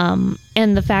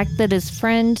 And the fact that his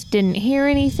friend didn't hear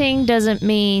anything doesn't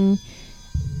mean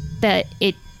that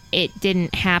it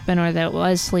didn't happen or that it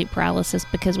was sleep paralysis,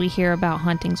 because we hear about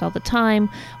hauntings all the time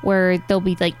where there'll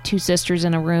be like two sisters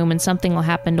in a room and something will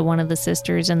happen to one of the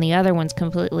sisters and the other one's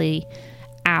completely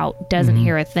out, doesn't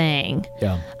hear a thing.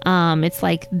 Yeah. It's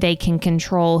like they can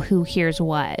control who hears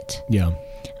what. Yeah.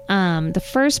 The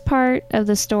first part of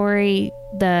the story,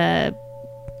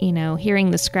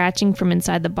 hearing the scratching from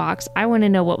inside the box, I want to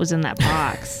know what was in that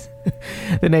box.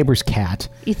 The neighbor's cat.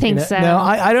 You think so? No,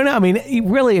 I don't know. I mean,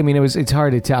 it's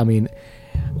hard to tell. I mean,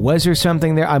 was there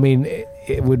something there? I mean,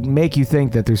 it would make you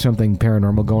think that there's something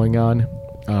paranormal going on,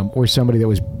 or somebody that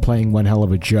was playing one hell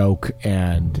of a joke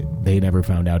and they never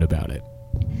found out about it.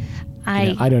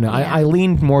 I don't know. Yeah. I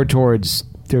leaned more towards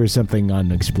there was something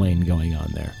unexplained going on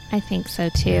there. I think so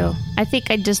too. Yeah. I think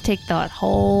I'd just take that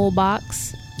whole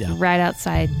box right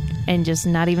outside and just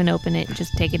not even open it,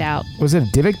 just take it out. Was it a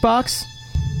Divic box?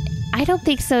 I don't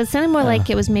think so. It sounded more like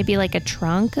it was maybe like a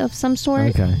trunk of some sort.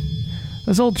 Okay.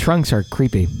 Those old trunks are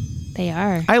creepy. They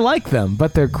are. I like them,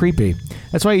 but they're creepy.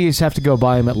 That's why you just have to go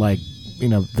buy them at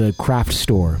the craft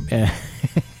store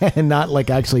and not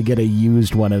actually get a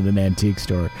used one at an antique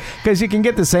store. Because you can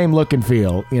get the same look and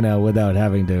feel, without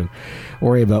having to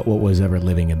worry about what was ever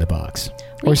living in the box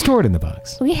or stored in the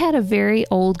box. We had a very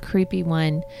old, creepy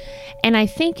one, and I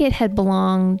think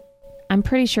I'm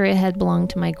pretty sure it had belonged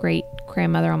to my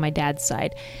great-grandmother on my dad's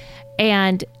side,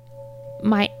 and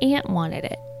my aunt wanted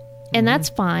it, and that's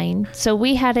fine. So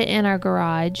we had it in our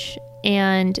garage,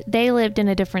 and they lived in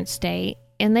a different state,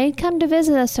 and they'd come to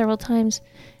visit us several times,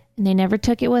 and they never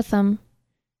took it with them.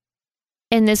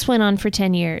 And this went on for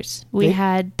 10 years. We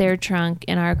had their trunk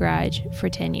in our garage for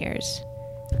 10 years.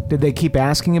 Did they keep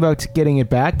asking about getting it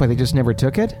back, but they just never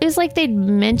took it? It was like they'd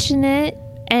mention it,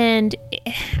 and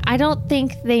I don't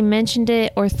think they mentioned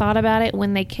it or thought about it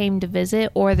when they came to visit,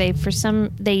 or they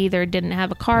either didn't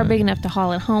have a car big enough to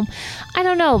haul it home. I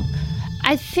don't know.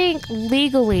 I think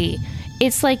legally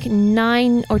it's like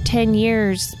 9 or 10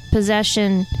 years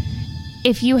possession.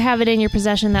 If you have it in your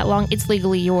possession that long, it's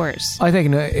legally yours. I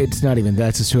think it's not even that.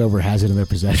 It's just whoever has it in their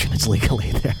possession, it's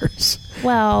legally theirs.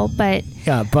 Well, but...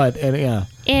 Yeah.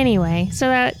 Anyway, so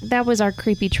that was our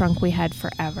creepy trunk we had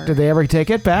forever. Did they ever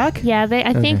take it back? Yeah,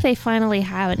 I think they finally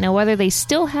have it. Now, whether they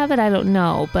still have it, I don't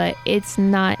know, but it's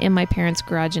not in my parents'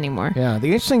 garage anymore. Yeah, the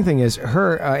interesting thing is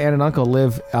her aunt and uncle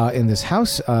live in this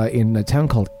house in a town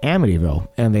called Amityville,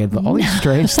 and they have all these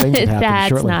strange things that happen That's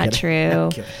shortly. Not true.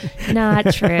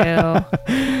 Not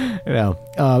true.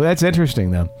 That's interesting,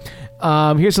 though.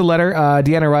 Here's a letter.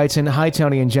 Deanna writes in, "Hi,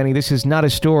 Tony and Jenny. This is not a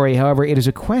story. However, it is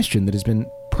a question that has been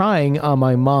prying on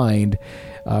my mind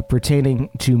pertaining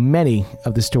to many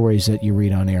of the stories that you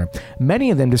read on air. Many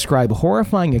of them describe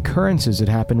horrifying occurrences that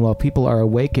happen while people are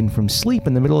awakened from sleep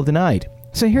in the middle of the night.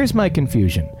 So here's my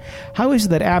confusion. How is it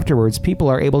that afterwards people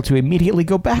are able to immediately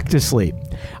go back to sleep?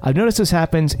 I've noticed this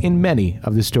happens in many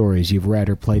of the stories you've read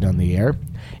or played on the air.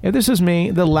 If this was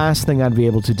me, the last thing I'd be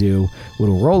able to do would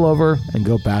roll over and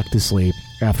go back to sleep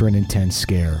after an intense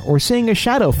scare, or seeing a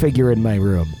shadow figure in my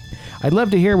room. I'd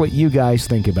love to hear what you guys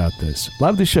think about this.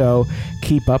 Love the show.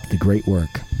 Keep up the great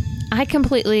work." I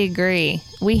completely agree.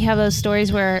 We have those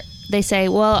stories where they say,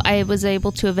 well, I was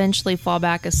able to eventually fall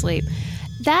back asleep.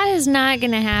 That is not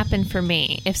going to happen for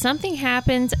me. If something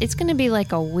happens, it's going to be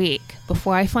like a week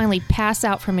before I finally pass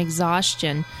out from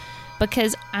exhaustion,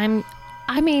 because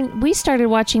we started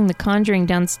watching The Conjuring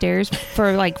downstairs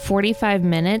for like 45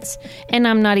 minutes, and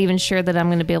I'm not even sure that I'm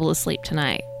going to be able to sleep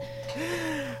tonight.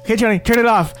 "Hey, Johnny, turn it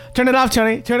off. Turn it off,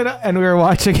 Johnny. Turn it off." And we were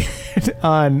watching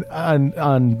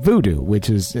on Voodoo, which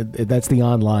is that's the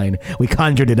online. We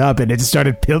conjured it up and it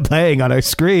started playing on our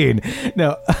screen.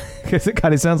 No, because it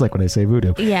kind of sounds like when I say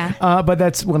Voodoo. Yeah. But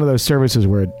that's one of those services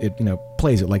where it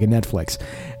plays it like a Netflix.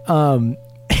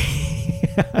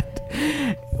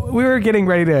 We were getting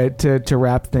ready to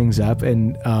wrap things up,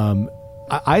 and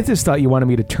I just thought you wanted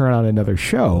me to turn on another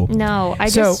show. No, I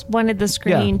just wanted the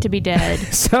screen to be dead.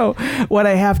 So what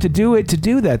I have to do to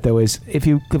do that, though, is if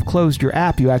you have closed your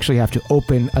app, you actually have to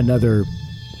open another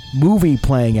movie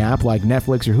playing app like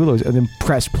Netflix or Hulu and then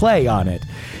press play on it.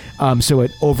 So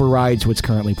it overrides what's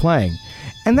currently playing.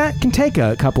 And that can take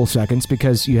a couple seconds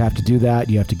because you have to do that.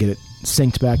 You have to get it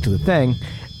synced back to the thing.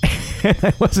 And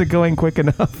I wasn't going quick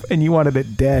enough, and you wanted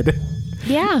it dead.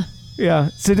 Yeah. Yeah.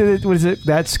 So was it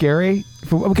that scary?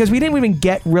 Because we didn't even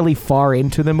get really far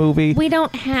into the movie. We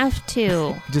don't have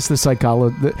to. Just the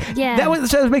psychology. Yeah.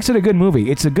 That makes it a good movie.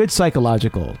 It's a good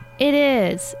psychological. It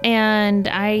is. And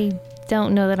I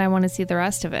don't know that I want to see the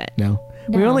rest of it. No.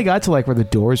 We only got to where the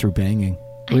doors were banging.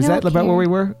 Was that about where we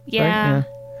were? Yeah. Right?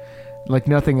 Like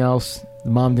nothing else. The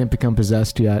mom didn't become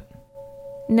possessed yet.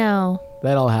 No.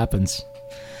 That all happens.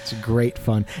 It's great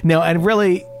fun. No, and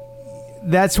really,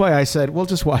 that's why I said, we'll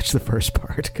just watch the first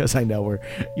part, because I know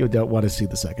you don't want to see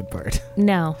the second part.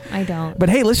 No, I don't. But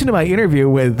hey, listen to my interview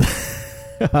with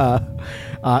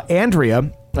Andrea,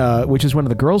 which is one of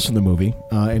the girls from the movie,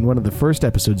 in one of the first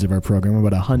episodes of our program,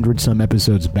 about 100-some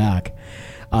episodes back,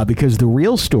 because the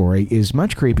real story is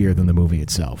much creepier than the movie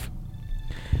itself.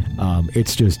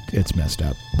 It's messed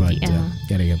up. But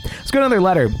anyway, let's go to another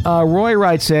letter. Roy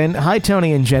writes in, "Hi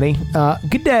Tony and Jenny.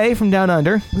 Good day from down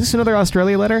under." Is this another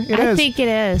Australia letter? It is. I think it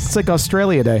is. It's like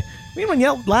Australia Day. We went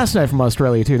out last night from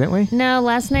Australia too, didn't we? No,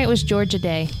 last night was Georgia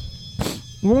Day.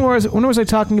 When was I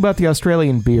talking about the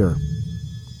Australian beer?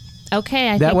 Okay,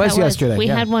 I think that was yesterday. We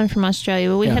had one from Australia,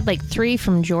 but we had 3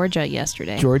 from Georgia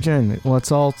yesterday. Georgia, and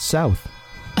it's all south.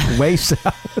 Way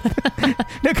south.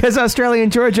 No, because Australia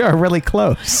and Georgia are really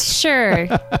close. Sure.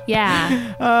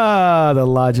 Yeah. The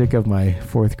logic of my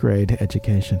 4th grade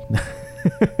education.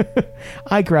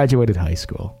 I graduated high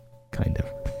school. Kind of.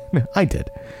 I did.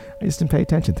 I just didn't pay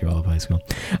attention through all of high school.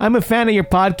 I'm a fan of your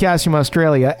podcast from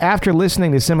Australia. After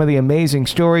listening to some of the amazing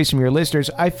stories from your listeners,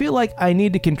 I feel like I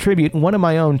need to contribute one of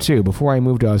my own too before I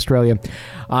moved to Australia.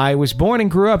 I was born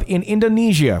and grew up in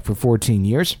Indonesia for 14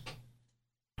 years.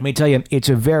 Let me tell you, it's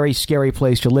a very scary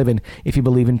place to live in if you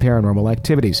believe in paranormal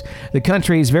activities. The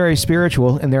country is very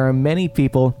spiritual, and there are many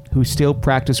people who still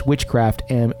practice witchcraft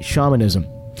and shamanism.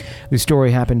 The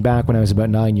story happened back when I was about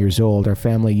 9 years old. Our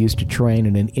family used to train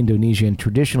in an Indonesian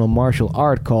traditional martial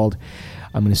art called,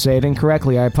 I'm going to say it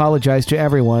incorrectly, I apologize to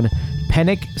everyone,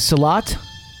 Pencak Silat?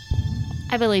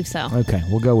 I believe so. Okay,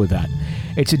 we'll go with that.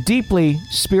 It's deeply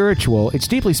spiritual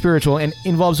and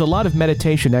involves a lot of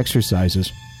meditation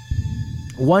exercises.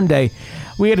 One day,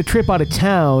 we had a trip out of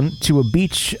town to a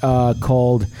beach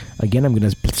called, again, I'm going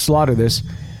to slaughter this,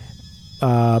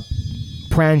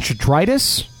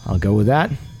 Pranchitritis. I'll go with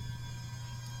that.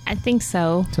 I think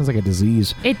so. Sounds like a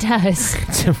disease. It does.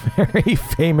 It's a very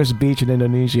famous beach in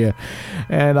Indonesia,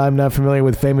 and I'm not familiar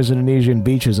with famous Indonesian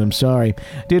beaches, I'm sorry.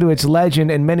 Due to its legend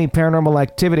and many paranormal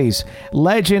activities,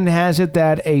 legend has it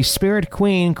that a spirit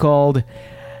queen called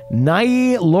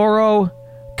Nyai Loro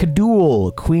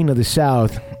Kadul, Queen of the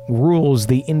South, rules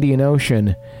the Indian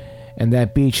Ocean, and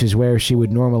that beach is where she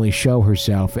would normally show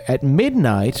herself. At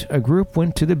midnight, a group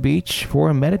went to the beach for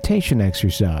a meditation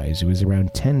exercise. It was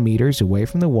around 10 meters away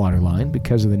from the waterline.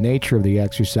 Because of the nature of the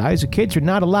exercise, the kids are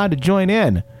not allowed to join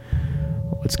in.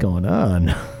 What's going on?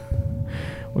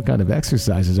 What kind of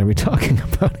exercises are we talking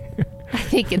about here? I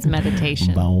think it's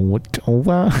meditation.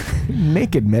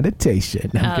 Naked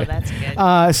meditation. Okay. Oh, that's good.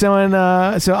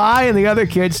 So I and the other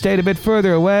kids stayed a bit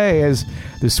further away as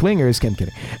the swingers,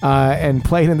 and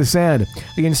played in the sand.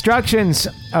 The instructions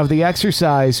of the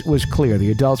exercise was clear.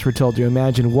 The adults were told to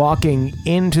imagine walking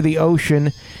into the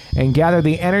ocean and gather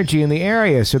the energy in the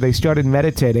area. So they started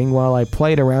meditating while I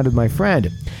played around with my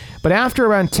friend. But after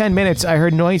around 10 minutes, I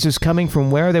heard noises coming from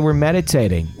where they were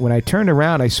meditating. When I turned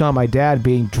around, I saw my dad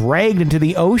being dragged into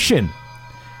the ocean.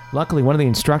 Luckily, one of the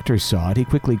instructors saw it. He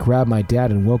quickly grabbed my dad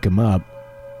and woke him up.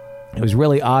 It was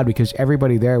really odd because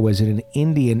everybody there was in an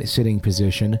Indian sitting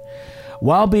position.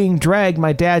 While being dragged,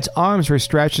 my dad's arms were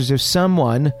stretched as if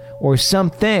someone or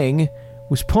something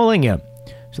was pulling him.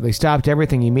 So they stopped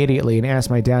everything immediately and asked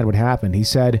my dad what happened. He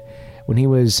said when he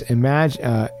was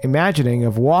imagining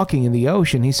of walking in the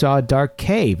ocean, he saw a dark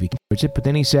cave. But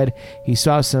then he said he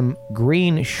saw some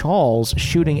green shawls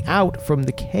shooting out from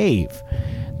the cave.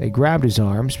 They grabbed his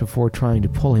arms before trying to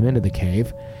pull him into the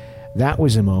cave. That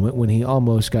was a moment when he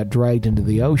almost got dragged into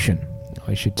the ocean.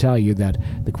 I should tell you that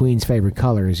the Queen's favorite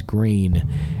color is green.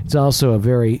 It's also a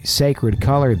very sacred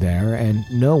color there, and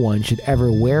no one should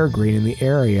ever wear green in the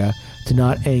area to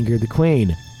not anger the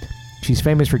Queen. She's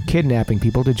famous for kidnapping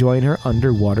people to join her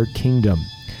underwater kingdom.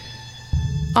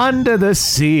 Under the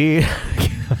sea.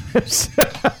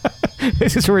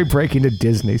 This is where we break into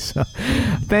Disney. So,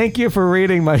 thank you for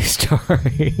reading my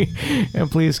story, and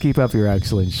please keep up your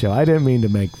excellent show. I didn't mean to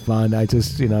make fun. I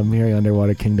just, I'm hearing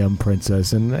Underwater Kingdom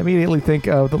Princess, and I immediately think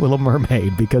of The Little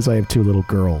Mermaid because I have 2 little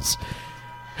girls.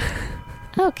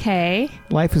 Okay.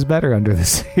 Life is better under the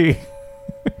sea.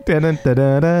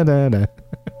 Da-da-da-da-da-da.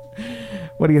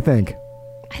 What do you think?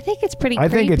 I think it's pretty creepy. I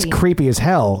think it's creepy as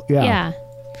hell. Yeah.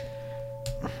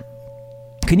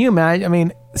 Can you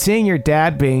imagine? Seeing your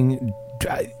dad being...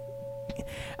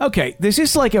 Okay, this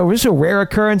is like a rare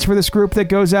occurrence for this group that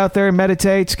goes out there and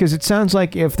meditates, because it sounds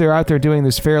like if they're out there doing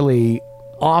this fairly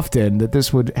often, that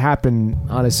this would happen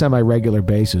on a semi-regular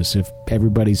basis if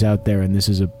everybody's out there and this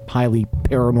is a highly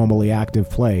paranormally active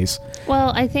place.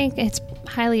 Well, I think it's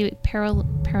highly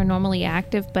paranormally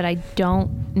active, but I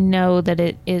don't know that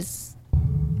it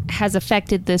has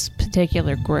affected this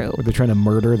particular group. Where they're trying to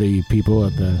murder the people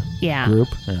at the group?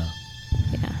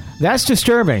 Yeah. That's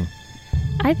disturbing.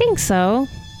 I think so.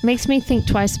 Makes me think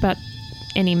twice about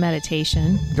any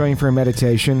meditation. Going for a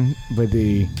meditation with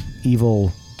the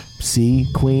evil sea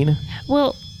queen?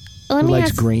 Well, let me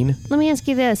ask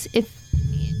you this.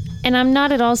 And I'm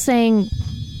not at all saying,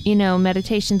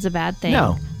 meditation's a bad thing.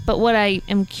 No. But what I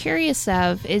am curious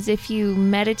of is if you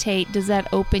meditate, does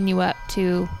that open you up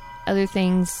to other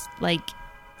things like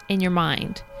in your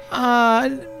mind?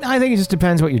 I think it just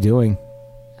depends what you're doing.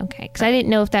 Okay, because I didn't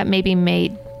know if that maybe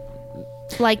made,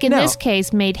 like in this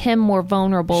case, made him more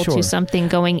vulnerable to something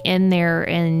going in there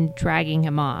and dragging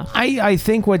him off. I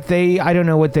think I don't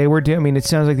know what they were doing. It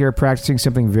sounds like they were practicing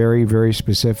something very, very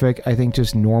specific. I think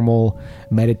just normal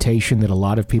meditation that a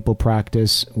lot of people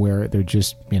practice where they're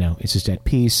just, it's just at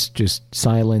peace, just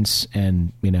silence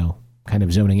and, kind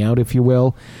of zoning out, if you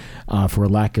will, for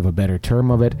lack of a better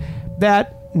term of it.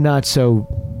 That, not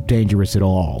so dangerous at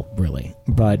all, really.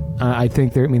 But I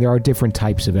think there are different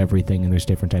types of everything, and there's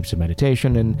different types of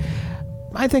meditation, and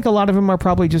I think a lot of them are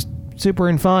probably just super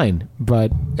and fine,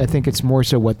 but I think it's more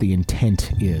so what the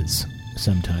intent is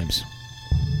sometimes.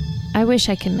 I wish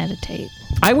I could meditate.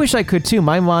 I wish I could too.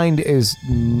 My mind it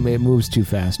moves too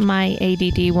fast. My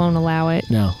ADD won't allow it.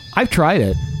 No. I've tried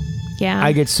it. Yeah.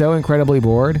 I get so incredibly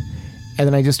bored, and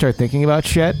then I just start thinking about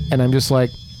shit, and I'm just like,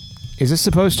 is this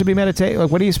supposed to be meditate?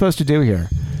 Like, what are you supposed to do here?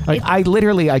 Like, I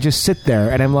just sit there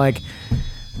and I'm like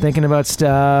thinking about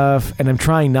stuff, and I'm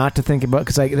trying not to think about,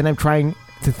 then I'm trying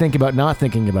to think about not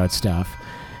thinking about stuff.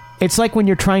 It's like when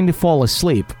you're trying to fall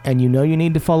asleep and you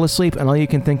need to fall asleep, and all you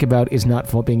can think about is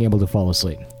not being able to fall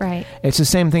asleep. Right. It's the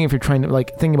same thing if you're trying to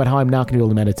thinking about how I'm not going to be able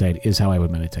to meditate is how I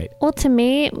would meditate. Well, to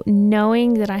me,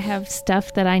 knowing that I have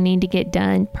stuff that I need to get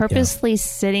done, purposely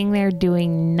sitting there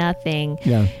doing nothing.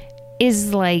 Yeah.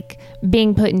 Is like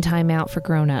being put in timeout for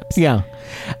grown-ups. Yeah.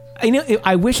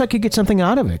 I wish I could get something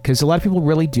out of it, because a lot of people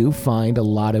really do find a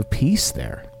lot of peace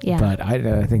there. Yeah. But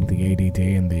I think the ADD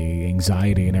and the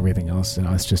anxiety and everything else in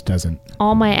us just doesn't.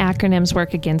 All my acronyms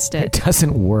work against it. It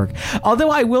doesn't work.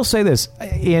 Although I will say this,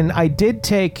 I did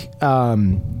take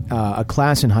a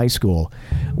class in high school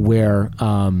where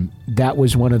that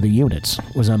was one of the units,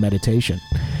 was on meditation.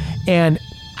 And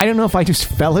I don't know if I just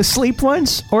fell asleep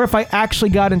once or if I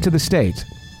actually got into the state,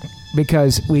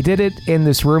 because we did it in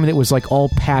this room that was like all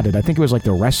padded. I think it was like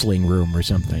the wrestling room or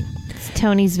something. It's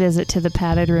Tony's visit to the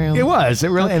padded room. It was. It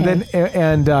really, okay.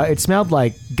 And it smelled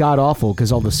like god awful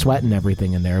because all the sweat and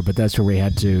everything in there. But that's where we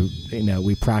had to,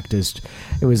 we practiced.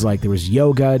 It was like there was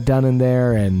yoga done in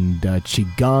there and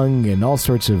qigong and all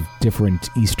sorts of different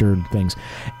Eastern things.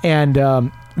 And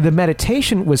the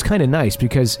meditation was kind of nice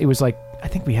because it was like, I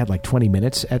think we had like 20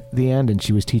 minutes at the end, and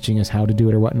she was teaching us how to do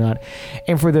it or whatnot.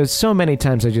 And for so many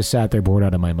times I just sat there bored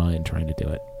out of my mind trying to do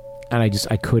it. And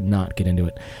I could not get into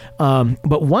it.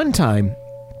 But one time,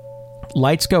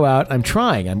 lights go out. I'm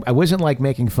trying. I wasn't like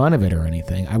making fun of it or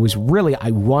anything. I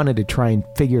wanted to try and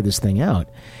figure this thing out.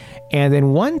 And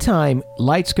then one time,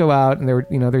 lights go out, and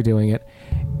they're doing it.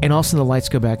 And all of a sudden the lights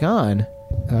go back on.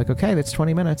 They're like, okay, that's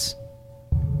 20 minutes.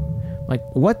 Like,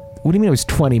 what do you mean it was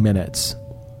 20 minutes?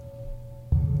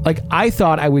 Like, I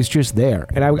thought I was just there,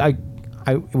 and I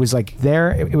was like there.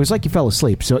 It was like you fell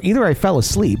asleep. So either I fell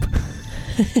asleep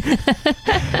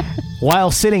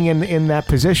while sitting in that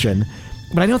position,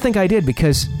 but I don't think I did,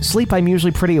 because sleep I'm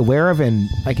usually pretty aware of and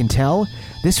I can tell.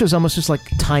 This was almost just like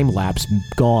time lapse,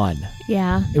 gone.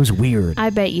 Yeah. It was weird.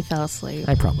 I bet you fell asleep.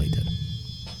 I probably did.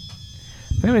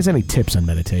 If anyone has any tips on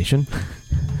meditation,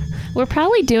 We're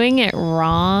probably doing it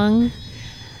wrong.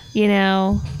 You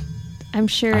know, I'm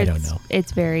sure I don't know.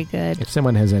 It's very good. If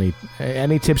someone has any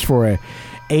tips for a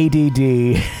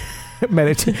ADD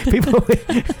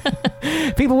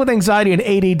people with anxiety and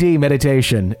ADD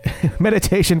meditation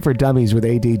for dummies with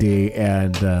ADD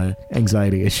and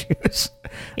anxiety issues.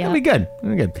 Yeah. That'd be good.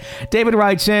 David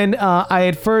writes in, I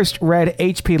had first read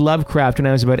H.P. Lovecraft when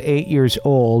I was about 8 years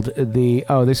old.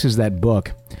 This is that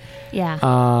book. Yeah.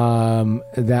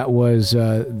 That was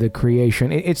the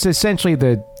creation. It's essentially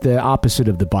the opposite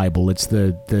of the Bible. It's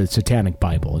the satanic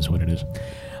Bible is what it is.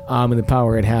 And the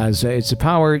power it has, it's a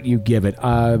power you give it.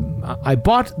 I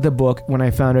bought the book when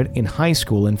I found it in high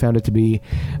school and found it to be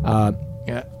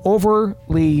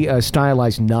overly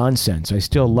stylized nonsense. I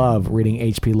still love reading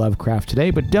H.P. Lovecraft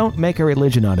today, but don't make a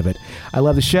religion out of it. I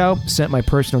love the show, sent my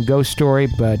personal ghost story,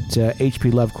 but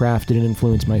H.P. Lovecraft didn't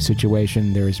influence my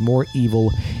situation. There is more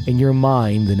evil in your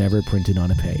mind than ever printed on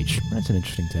a page. That's an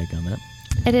interesting take on that.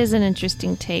 It is an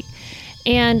interesting take.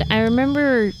 And I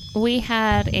remember we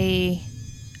had a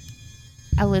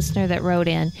listener that wrote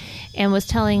in and was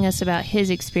telling us about his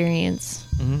experience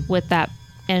with that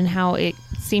and how it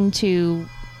seemed to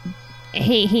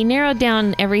he narrowed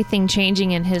down everything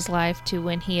changing in his life to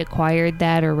when he acquired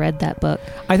that or read that book.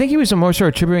 I think he was more so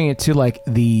attributing it to like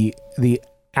the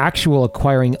actual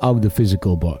acquiring of the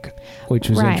physical book, which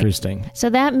was interesting.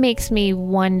 So that makes me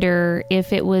wonder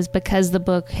if it was because the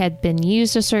book had been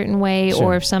used a certain way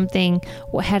or if something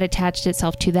had attached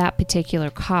itself to that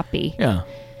particular copy. Yeah.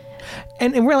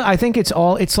 And really, I think it's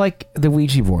like the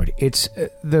Ouija board. It's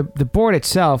the board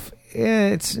itself.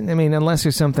 Unless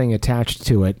there's something attached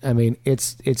to it,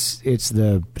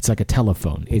 it's like a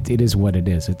telephone. It is what it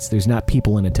is. There's not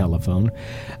people in a telephone.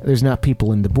 There's not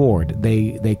people in the board.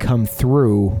 They come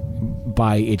through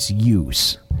by its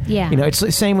use. Yeah. It's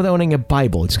the same with owning a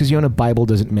Bible. It's because you own a Bible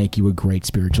doesn't make you a great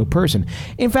spiritual person.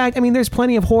 In fact, there's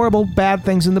plenty of horrible, bad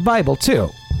things in the Bible too.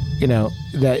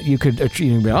 That you could,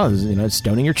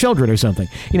 stoning your children or something.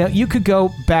 You could go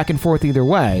back and forth either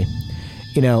way,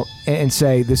 and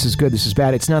say this is good, this is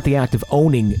bad. It's not the act of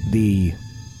owning the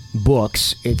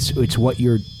books. It's what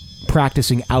you're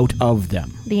practicing out of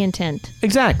them. The intent.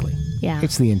 Exactly. Yeah.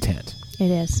 It's the intent. It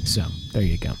is. So, there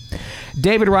you go.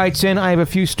 David writes in, I have a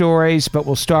few stories, but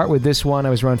we'll start with this one.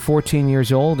 I was around 14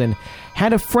 years old and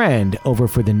had a friend over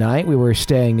for the night. We were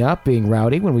staying up, being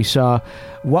rowdy, when we saw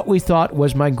what we thought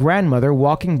was my grandmother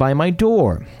walking by my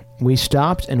door. We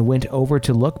stopped and went over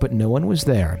to look, but no one was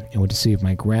there. I went to see if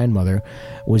my grandmother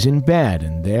was in bed,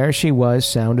 and there she was,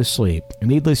 sound asleep.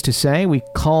 Needless to say, we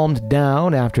calmed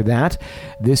down after that.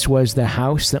 This was the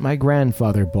house that my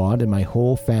grandfather bought, and my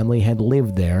whole family had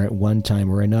lived there at one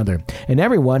time or another. And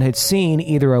everyone had seen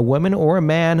either a woman or a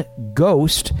man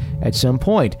ghost at some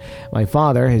point. My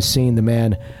father has seen the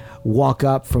man walk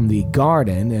up from the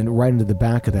garden and right into the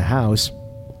back of the house.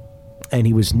 And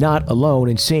he was not alone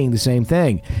in seeing the same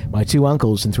thing. My 2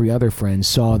 uncles and 3 other friends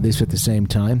saw this at the same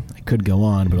time. I could go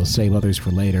on, but I'll save others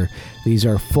for later. These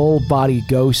are full-body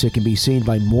ghosts that can be seen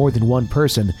by more than one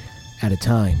person at a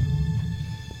time.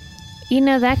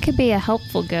 That could be a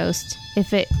helpful ghost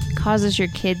if it causes your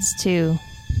kids to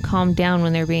calm down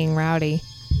when they're being rowdy.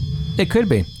 It could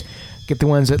be. Get the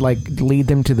ones that lead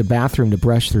them to the bathroom to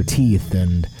brush their teeth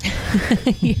and...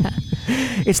 Yeah.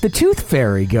 It's the tooth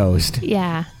fairy ghost.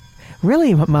 Yeah.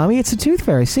 Really, Mommy? It's a tooth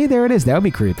fairy. See, there it is. That would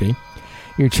be creepy.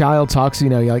 Your child talks,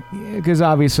 because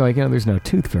obviously, there's no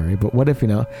tooth fairy. But what if,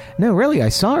 no, really, I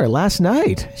saw her last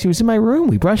night. She was in my room.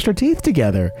 We brushed our teeth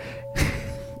together.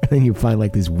 And then you find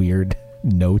these weird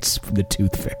notes from the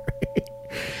tooth fairy.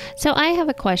 So I have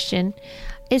a question.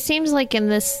 It seems like in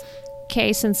this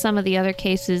case and some of the other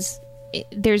cases,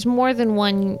 there's more than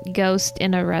one ghost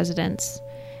in a residence.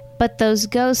 But those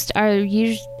ghosts are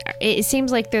usually, it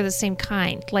seems like they're the same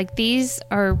kind. Like these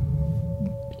are,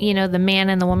 the man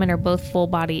and the woman are both full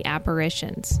body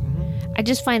apparitions. Mm-hmm. I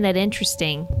just find that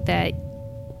interesting that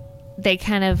they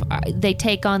they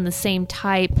take on the same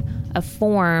type of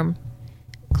form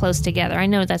close together. I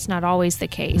know that's not always the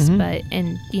case, but,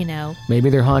 Maybe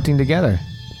they're haunting together.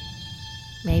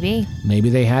 Maybe.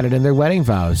 Maybe they had it in their wedding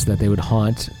vows that they would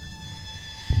haunt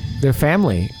their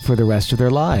family for the rest of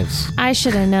their lives. I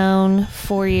should have known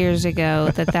 4 years ago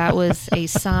that was a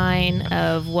sign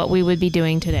of what we would be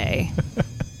doing today.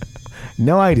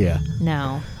 No idea.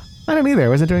 No. I don't either. I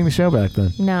wasn't doing the show back then.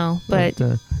 No, but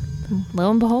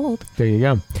lo and behold. There you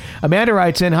go. Amanda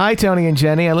writes in, Hi, Tony and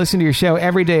Jenny. I listen to your show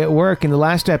every day at work. In the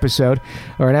last episode,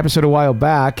 or an episode a while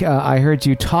back, I heard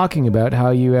you talking about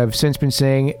how you have since been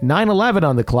saying 9/11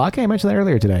 on the clock. I mentioned that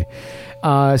earlier today.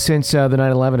 since the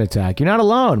 9/11 attack. You're not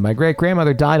alone. My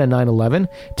great-grandmother died on 9/11,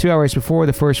 2 hours before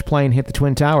the first plane hit the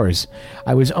Twin Towers.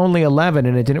 I was only 11,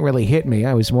 and it didn't really hit me.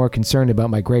 I was more concerned about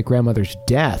my great-grandmother's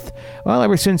death. Well,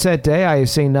 ever since that day, I have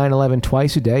seen 9/11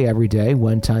 twice a day, every day.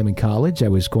 One time in college, I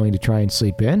was going to try and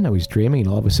sleep in. I was dreaming, and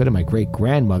all of a sudden, my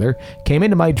great-grandmother came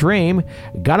into my dream,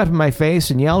 got up in my face,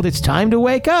 and yelled, "It's time to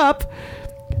wake up!"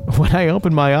 When I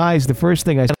opened my eyes, the first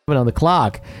thing I saw on the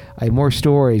clock, I had more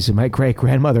stories of my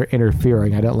great-grandmother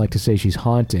interfering. I don't like to say she's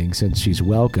haunting since she's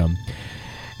welcome,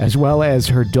 as well as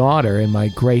her daughter and my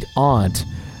great-aunt.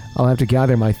 I'll have to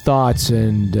gather my thoughts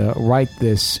and write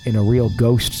this in a real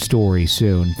ghost story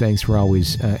soon. Thanks for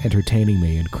always entertaining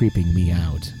me and creeping me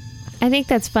out. I think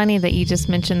that's funny that you just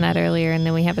mentioned that earlier, and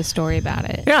then we have a story about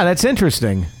it. Yeah, that's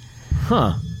interesting.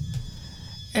 Huh.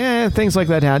 Things like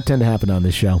that tend to happen on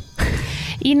this show.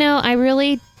 You know, I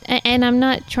really, and I'm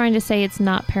not trying to say it's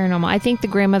not paranormal. I think the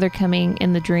grandmother coming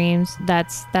in the dreams,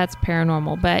 that's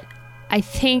paranormal. But I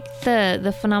think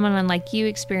the phenomenon like you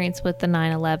experienced with the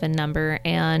 9/11 number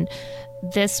and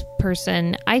this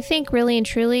person, I think really and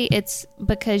truly it's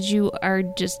because you are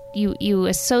just, you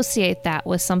associate that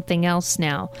with something else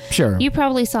now. Sure. You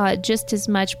probably saw it just as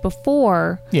much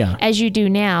before as you do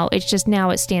now. It's just now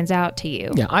it stands out to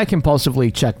you. Yeah, I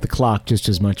compulsively check the clock just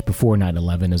as much before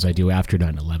 9/11 as I do after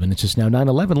 9/11. It's just now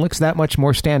 9/11 looks that much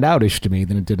more standoutish to me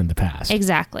than it did in the past.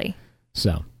 Exactly.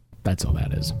 So that's all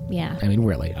that is. Yeah. I mean,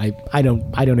 really, I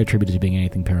don't attribute it to being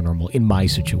anything paranormal in my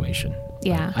situation.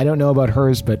 Yeah. I don't know about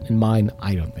hers, but in mine,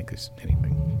 I don't think there's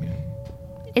anything. Yeah.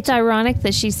 It's ironic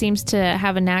that she seems to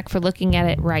have a knack for looking at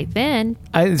it right then.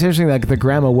 It's interesting that the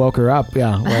grandma woke her up.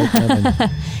 Yeah. Right then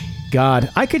and, God,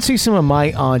 I could see some of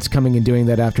my aunts coming and doing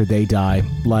that after they die,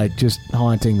 like just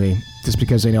haunting me, just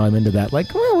because they know I'm into that.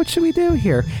 Like, well, what should we do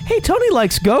here? Hey, Tony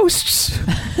likes ghosts.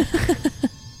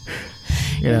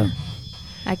 Yeah.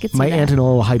 I could see my that. aunt and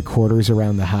all will hide quarters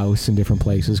around the house in different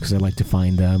places because I like to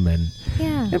find them, and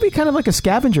it'll be kind of like a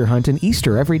scavenger hunt in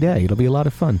Easter every day. It'll be a lot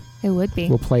of fun. It would be.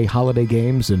 We'll play holiday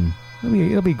games, and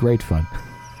it'll be great fun.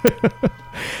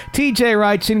 TJ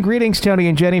writes in, greetings, Tony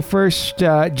and Jenny. First,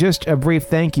 just a brief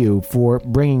thank you for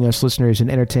bringing us listeners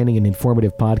an entertaining and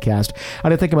informative podcast. I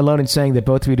don't think I'm alone in saying that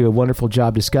both of you do a wonderful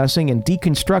job discussing and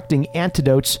deconstructing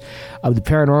antidotes of the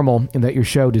paranormal, and that your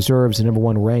show deserves the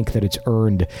 #1 rank that it's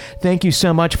earned. Thank you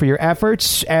so much for your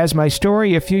efforts. As my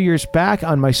story, a few years back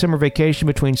on my summer vacation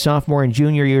between sophomore and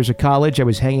junior years of college, I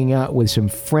was hanging out with some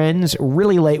friends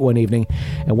really late one evening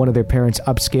at one of their parents'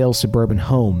 upscale suburban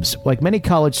homes. Like many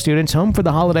college students home for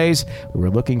the holidays, we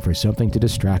were looking for something to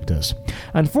distract us.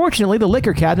 Unfortunately, the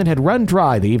liquor cabinet had run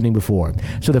dry the evening before,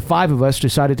 so the 5 of us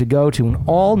decided to go to an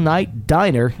all-night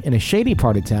diner in a shady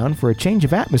part of town for a change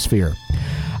of atmosphere.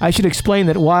 I should explain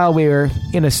that while we were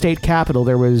in a state capital,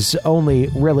 there was only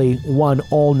really one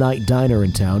all-night diner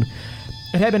in town.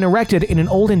 It had been erected in an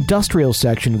old industrial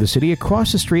section of the city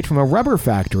across the street from a rubber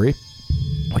factory,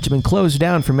 which had been closed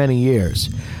down for many years.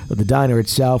 But the diner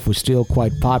itself was still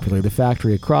quite popular. The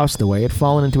factory across the way had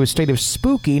fallen into a state of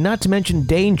spooky, not to mention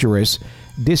dangerous,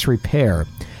 disrepair.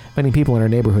 Many people in our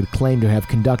neighborhood claimed to have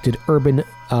conducted urban,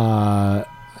 what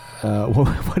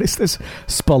is this?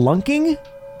 Spelunking?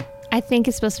 I think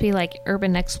it's supposed to be like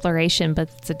urban exploration, but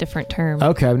it's a different term.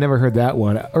 Okay, I've never heard that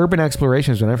one. Urban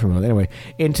exploration is what I'm familiar with. Anyway,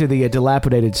 into the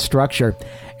dilapidated structure,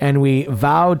 and we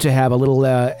vowed to have a little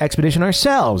expedition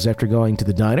ourselves after going to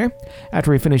the diner.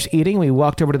 After we finished eating, we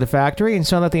walked over to the factory and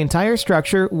saw that the entire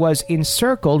structure was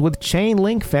encircled with chain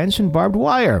link fence and barbed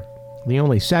wire. The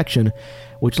only section,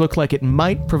 which looked like it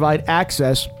might provide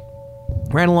access,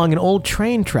 ran along an old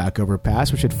train track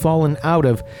overpass which had fallen out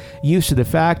of use of the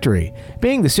factory.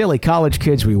 Being the silly college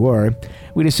kids we were,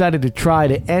 we decided to try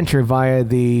to enter via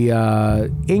the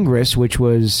ingress, which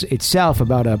was itself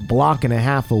about a block and a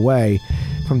half away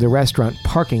from the restaurant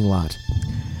parking lot.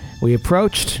 We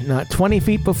approached not 20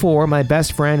 feet before my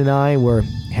best friend and I were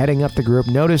heading up the group,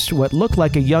 noticed what looked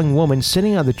like a young woman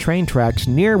sitting on the train tracks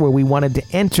near where we wanted to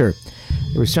enter.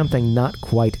 There was something not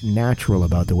quite natural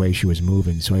about the way she was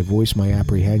moving, so I voiced my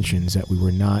apprehensions that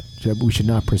we should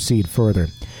not proceed further.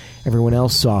 Everyone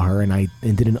else saw her and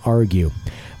didn't argue.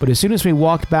 But as soon as we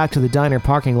walked back to the diner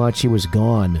parking lot, she was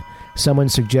gone. Someone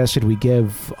suggested we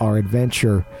give our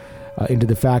adventure into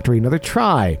the factory another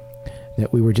try,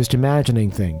 that we were just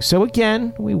imagining things. So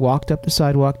again, we walked up the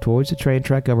sidewalk towards the train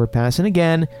track overpass, and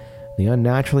again, the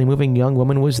unnaturally moving young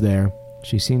woman was there.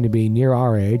 She seemed to be near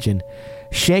our age and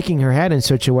shaking her head in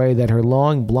such a way that her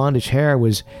long blondish hair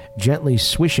was gently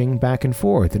swishing back and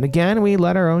forth. And again, we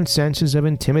let our own senses of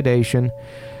intimidation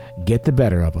get the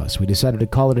better of us. We decided to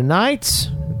call it a night.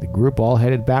 The group all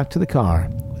headed back to the car.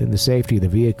 in the safety of the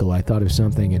vehicle, I thought of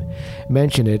something and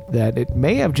mentioned it, that it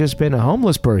may have just been a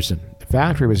homeless person. The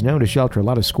factory was known to shelter a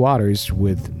lot of squatters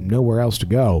with nowhere else to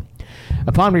go.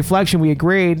 Upon reflection, we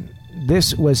agreed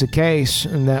this was the case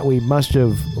and that we must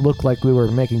have looked like we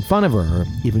were making fun of her or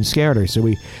even scared her. So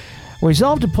we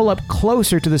resolved to pull up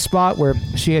closer to the spot where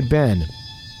she had been.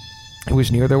 It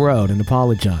was near the road, and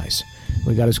apologize.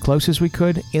 We got as close as we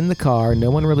could in the car.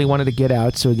 No one really wanted to get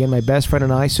out, so again, my best friend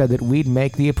and I said that we'd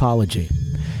make the apology.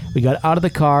 We got out of the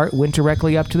car, went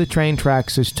directly up to the train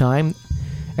tracks this time.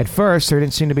 At first, there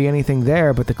didn't seem to be anything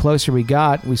there, but the closer we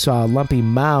got, we saw a lumpy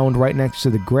mound right next to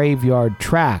the graveyard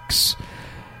tracks.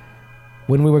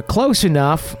 When we were close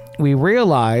enough, we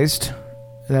realized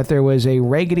that there was a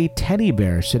raggedy teddy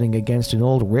bear sitting against an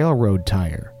old railroad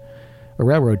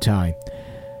tie.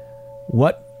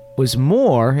 What was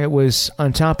more, it was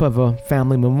on top of a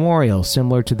family memorial,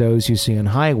 similar to those you see on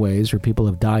highways where people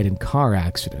have died in car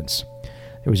accidents.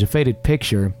 There was a faded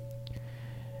picture,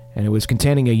 and it was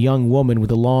containing a young woman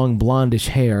with a long blondish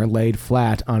hair laid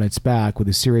flat on its back with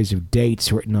a series of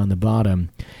dates written on the bottom.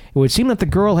 It would seem that the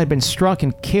girl had been struck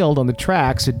and killed on the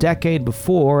tracks a decade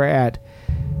before,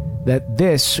 that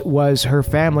this was her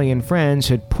family and friends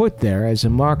had put there as a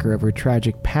marker of her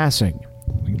tragic passing.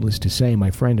 Needless to say, my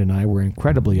friend and I were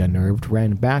incredibly unnerved,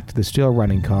 ran back to the still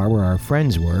running car where our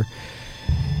friends were,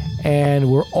 and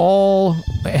we're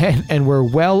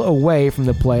well away from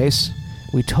the place.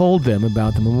 We told them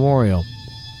about the memorial.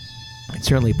 It's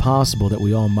certainly possible that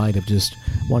we all might have just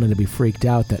wanted to be freaked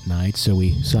out that night, so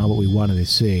we saw what we wanted to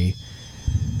see.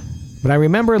 But I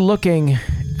remember looking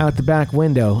out the back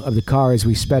window of the car as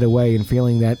we sped away and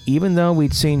feeling that even though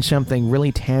we'd seen something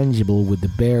really tangible with the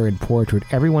bear and portrait,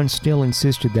 everyone still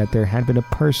insisted that there had been a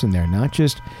person there, not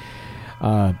just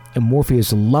a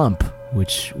amorphous lump,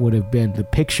 which would have been the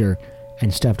picture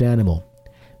and stuffed animal.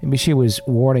 Maybe she was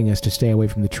warning us to stay away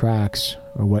from the tracks,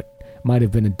 or what might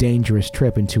have been a dangerous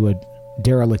trip into a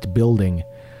derelict building.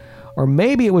 Or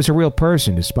maybe it was a real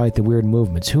person, despite the weird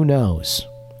movements. Who knows?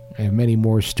 I have many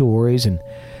more stories, and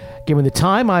given the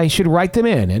time, I should write them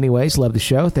in. Anyways, love the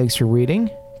show. Thanks for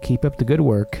reading. Keep up the good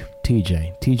work,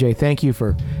 TJ. TJ, thank you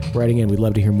for writing in. We'd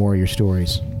love to hear more of your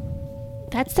stories.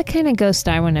 That's the kind of ghost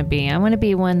I want to be. I want to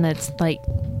be one that's like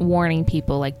warning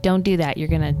people, like, don't do that. You're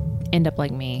going to end up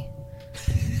like me.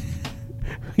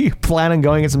 You plan on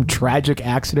going in some tragic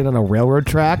accident on a railroad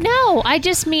track? No, I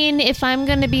just mean if I'm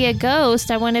going to be a ghost,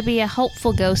 I want to be a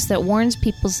hopeful ghost that warns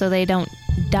people so they don't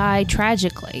die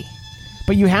tragically.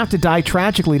 But you have to die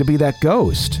tragically to be that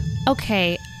ghost.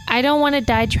 Okay, I don't want to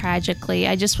die tragically.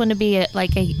 I just want to be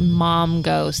like a mom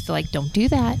ghost. Like, don't do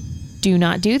that. Do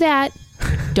not do that.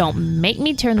 Don't make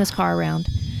me turn this car around.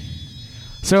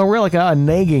 So we're like a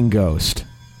nagging ghost.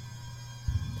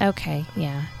 Okay,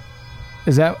 yeah.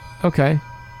 Is that okay?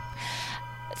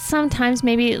 Sometimes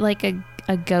maybe like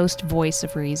a ghost voice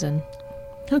of reason.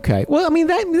 Okay. Well, I mean,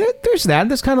 there's that.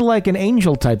 That's kind of like an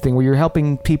angel type thing where you're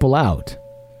helping people out.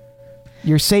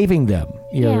 You're saving them.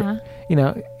 Yeah. You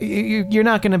know, you're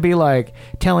not going to be like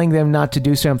telling them not to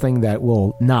do something that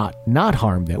will not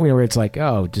harm them. Where it's like,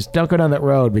 oh, just don't go down that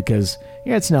road because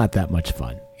it's not that much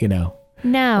fun, you know?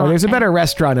 No. Or there's a better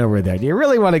restaurant over there. Do you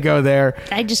really want to go there?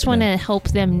 I just want to help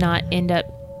them not end up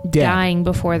dying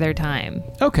before their time.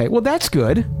 Okay, well, that's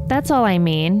good. That's all I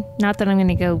mean. Not that I'm going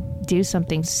to go do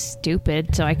something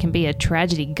stupid so I can be a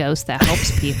tragedy ghost that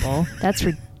helps people. That's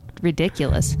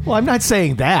ridiculous. Well, I'm not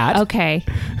saying that. Okay.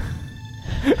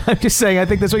 I'm just saying I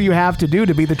think that's what you have to do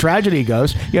to be the tragedy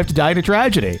ghost. You have to die in a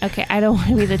tragedy. Okay, I don't want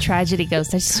to be the tragedy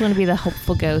ghost. I just want to be the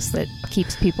hopeful ghost that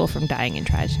keeps people from dying in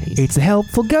tragedies. It's the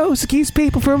helpful ghost that keeps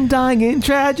people from dying in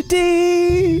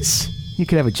tragedies. You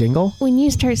could have a jingle. When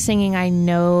you start singing, I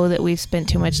know that we've spent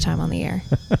too much time on the air.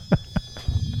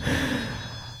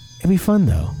 It'd be fun,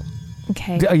 though.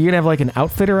 Okay. Are you going to have like an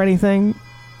outfit or anything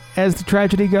as the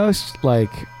tragedy ghost?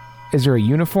 Like, is there a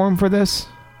uniform for this?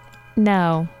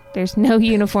 No. There's no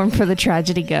uniform for the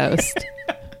tragedy ghost.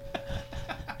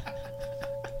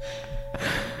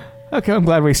 Okay, I'm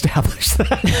glad we established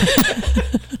that.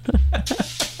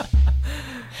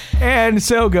 And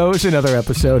so goes another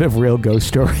episode of Real Ghost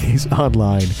Stories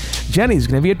Online. Jenny's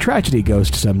going to be a tragedy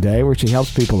ghost someday where she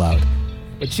helps people out.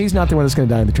 But she's not the one that's going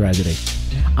to die in the tragedy.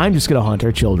 I'm just going to haunt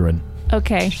our children.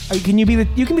 Okay. You can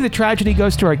be the tragedy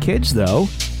ghost to our kids, though,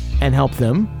 and help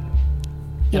them.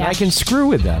 Yeah. And I can screw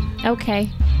with them. Okay.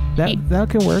 That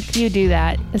can work. You do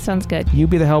that. It sounds good. You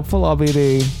be the helpful, I'll be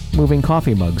the moving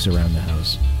coffee mugs around the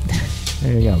house.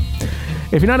 There you go.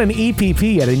 If you're not an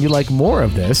EPP yet and you like more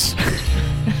of this,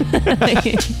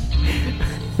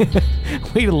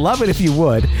 We'd love it if you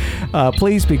would.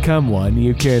 Please become one.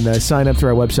 You can sign up through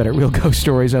our website at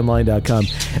realghoststoriesonline.com.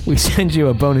 We send you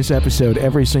a bonus episode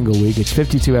every single week. It's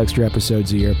 52 extra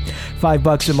episodes a year.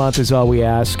 $5 a month is all we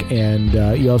ask, and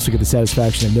you also get the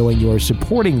satisfaction of knowing you are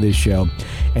supporting this show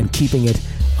and keeping it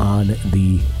on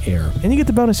the air. And you get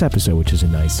the bonus episode, which is a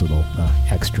nice little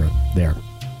extra there.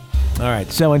 All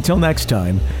right, so until next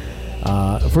time,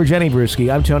 for Jenny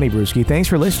Brewski, I'm Tony Brewski. Thanks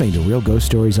for listening to Real Ghost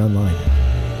Stories Online.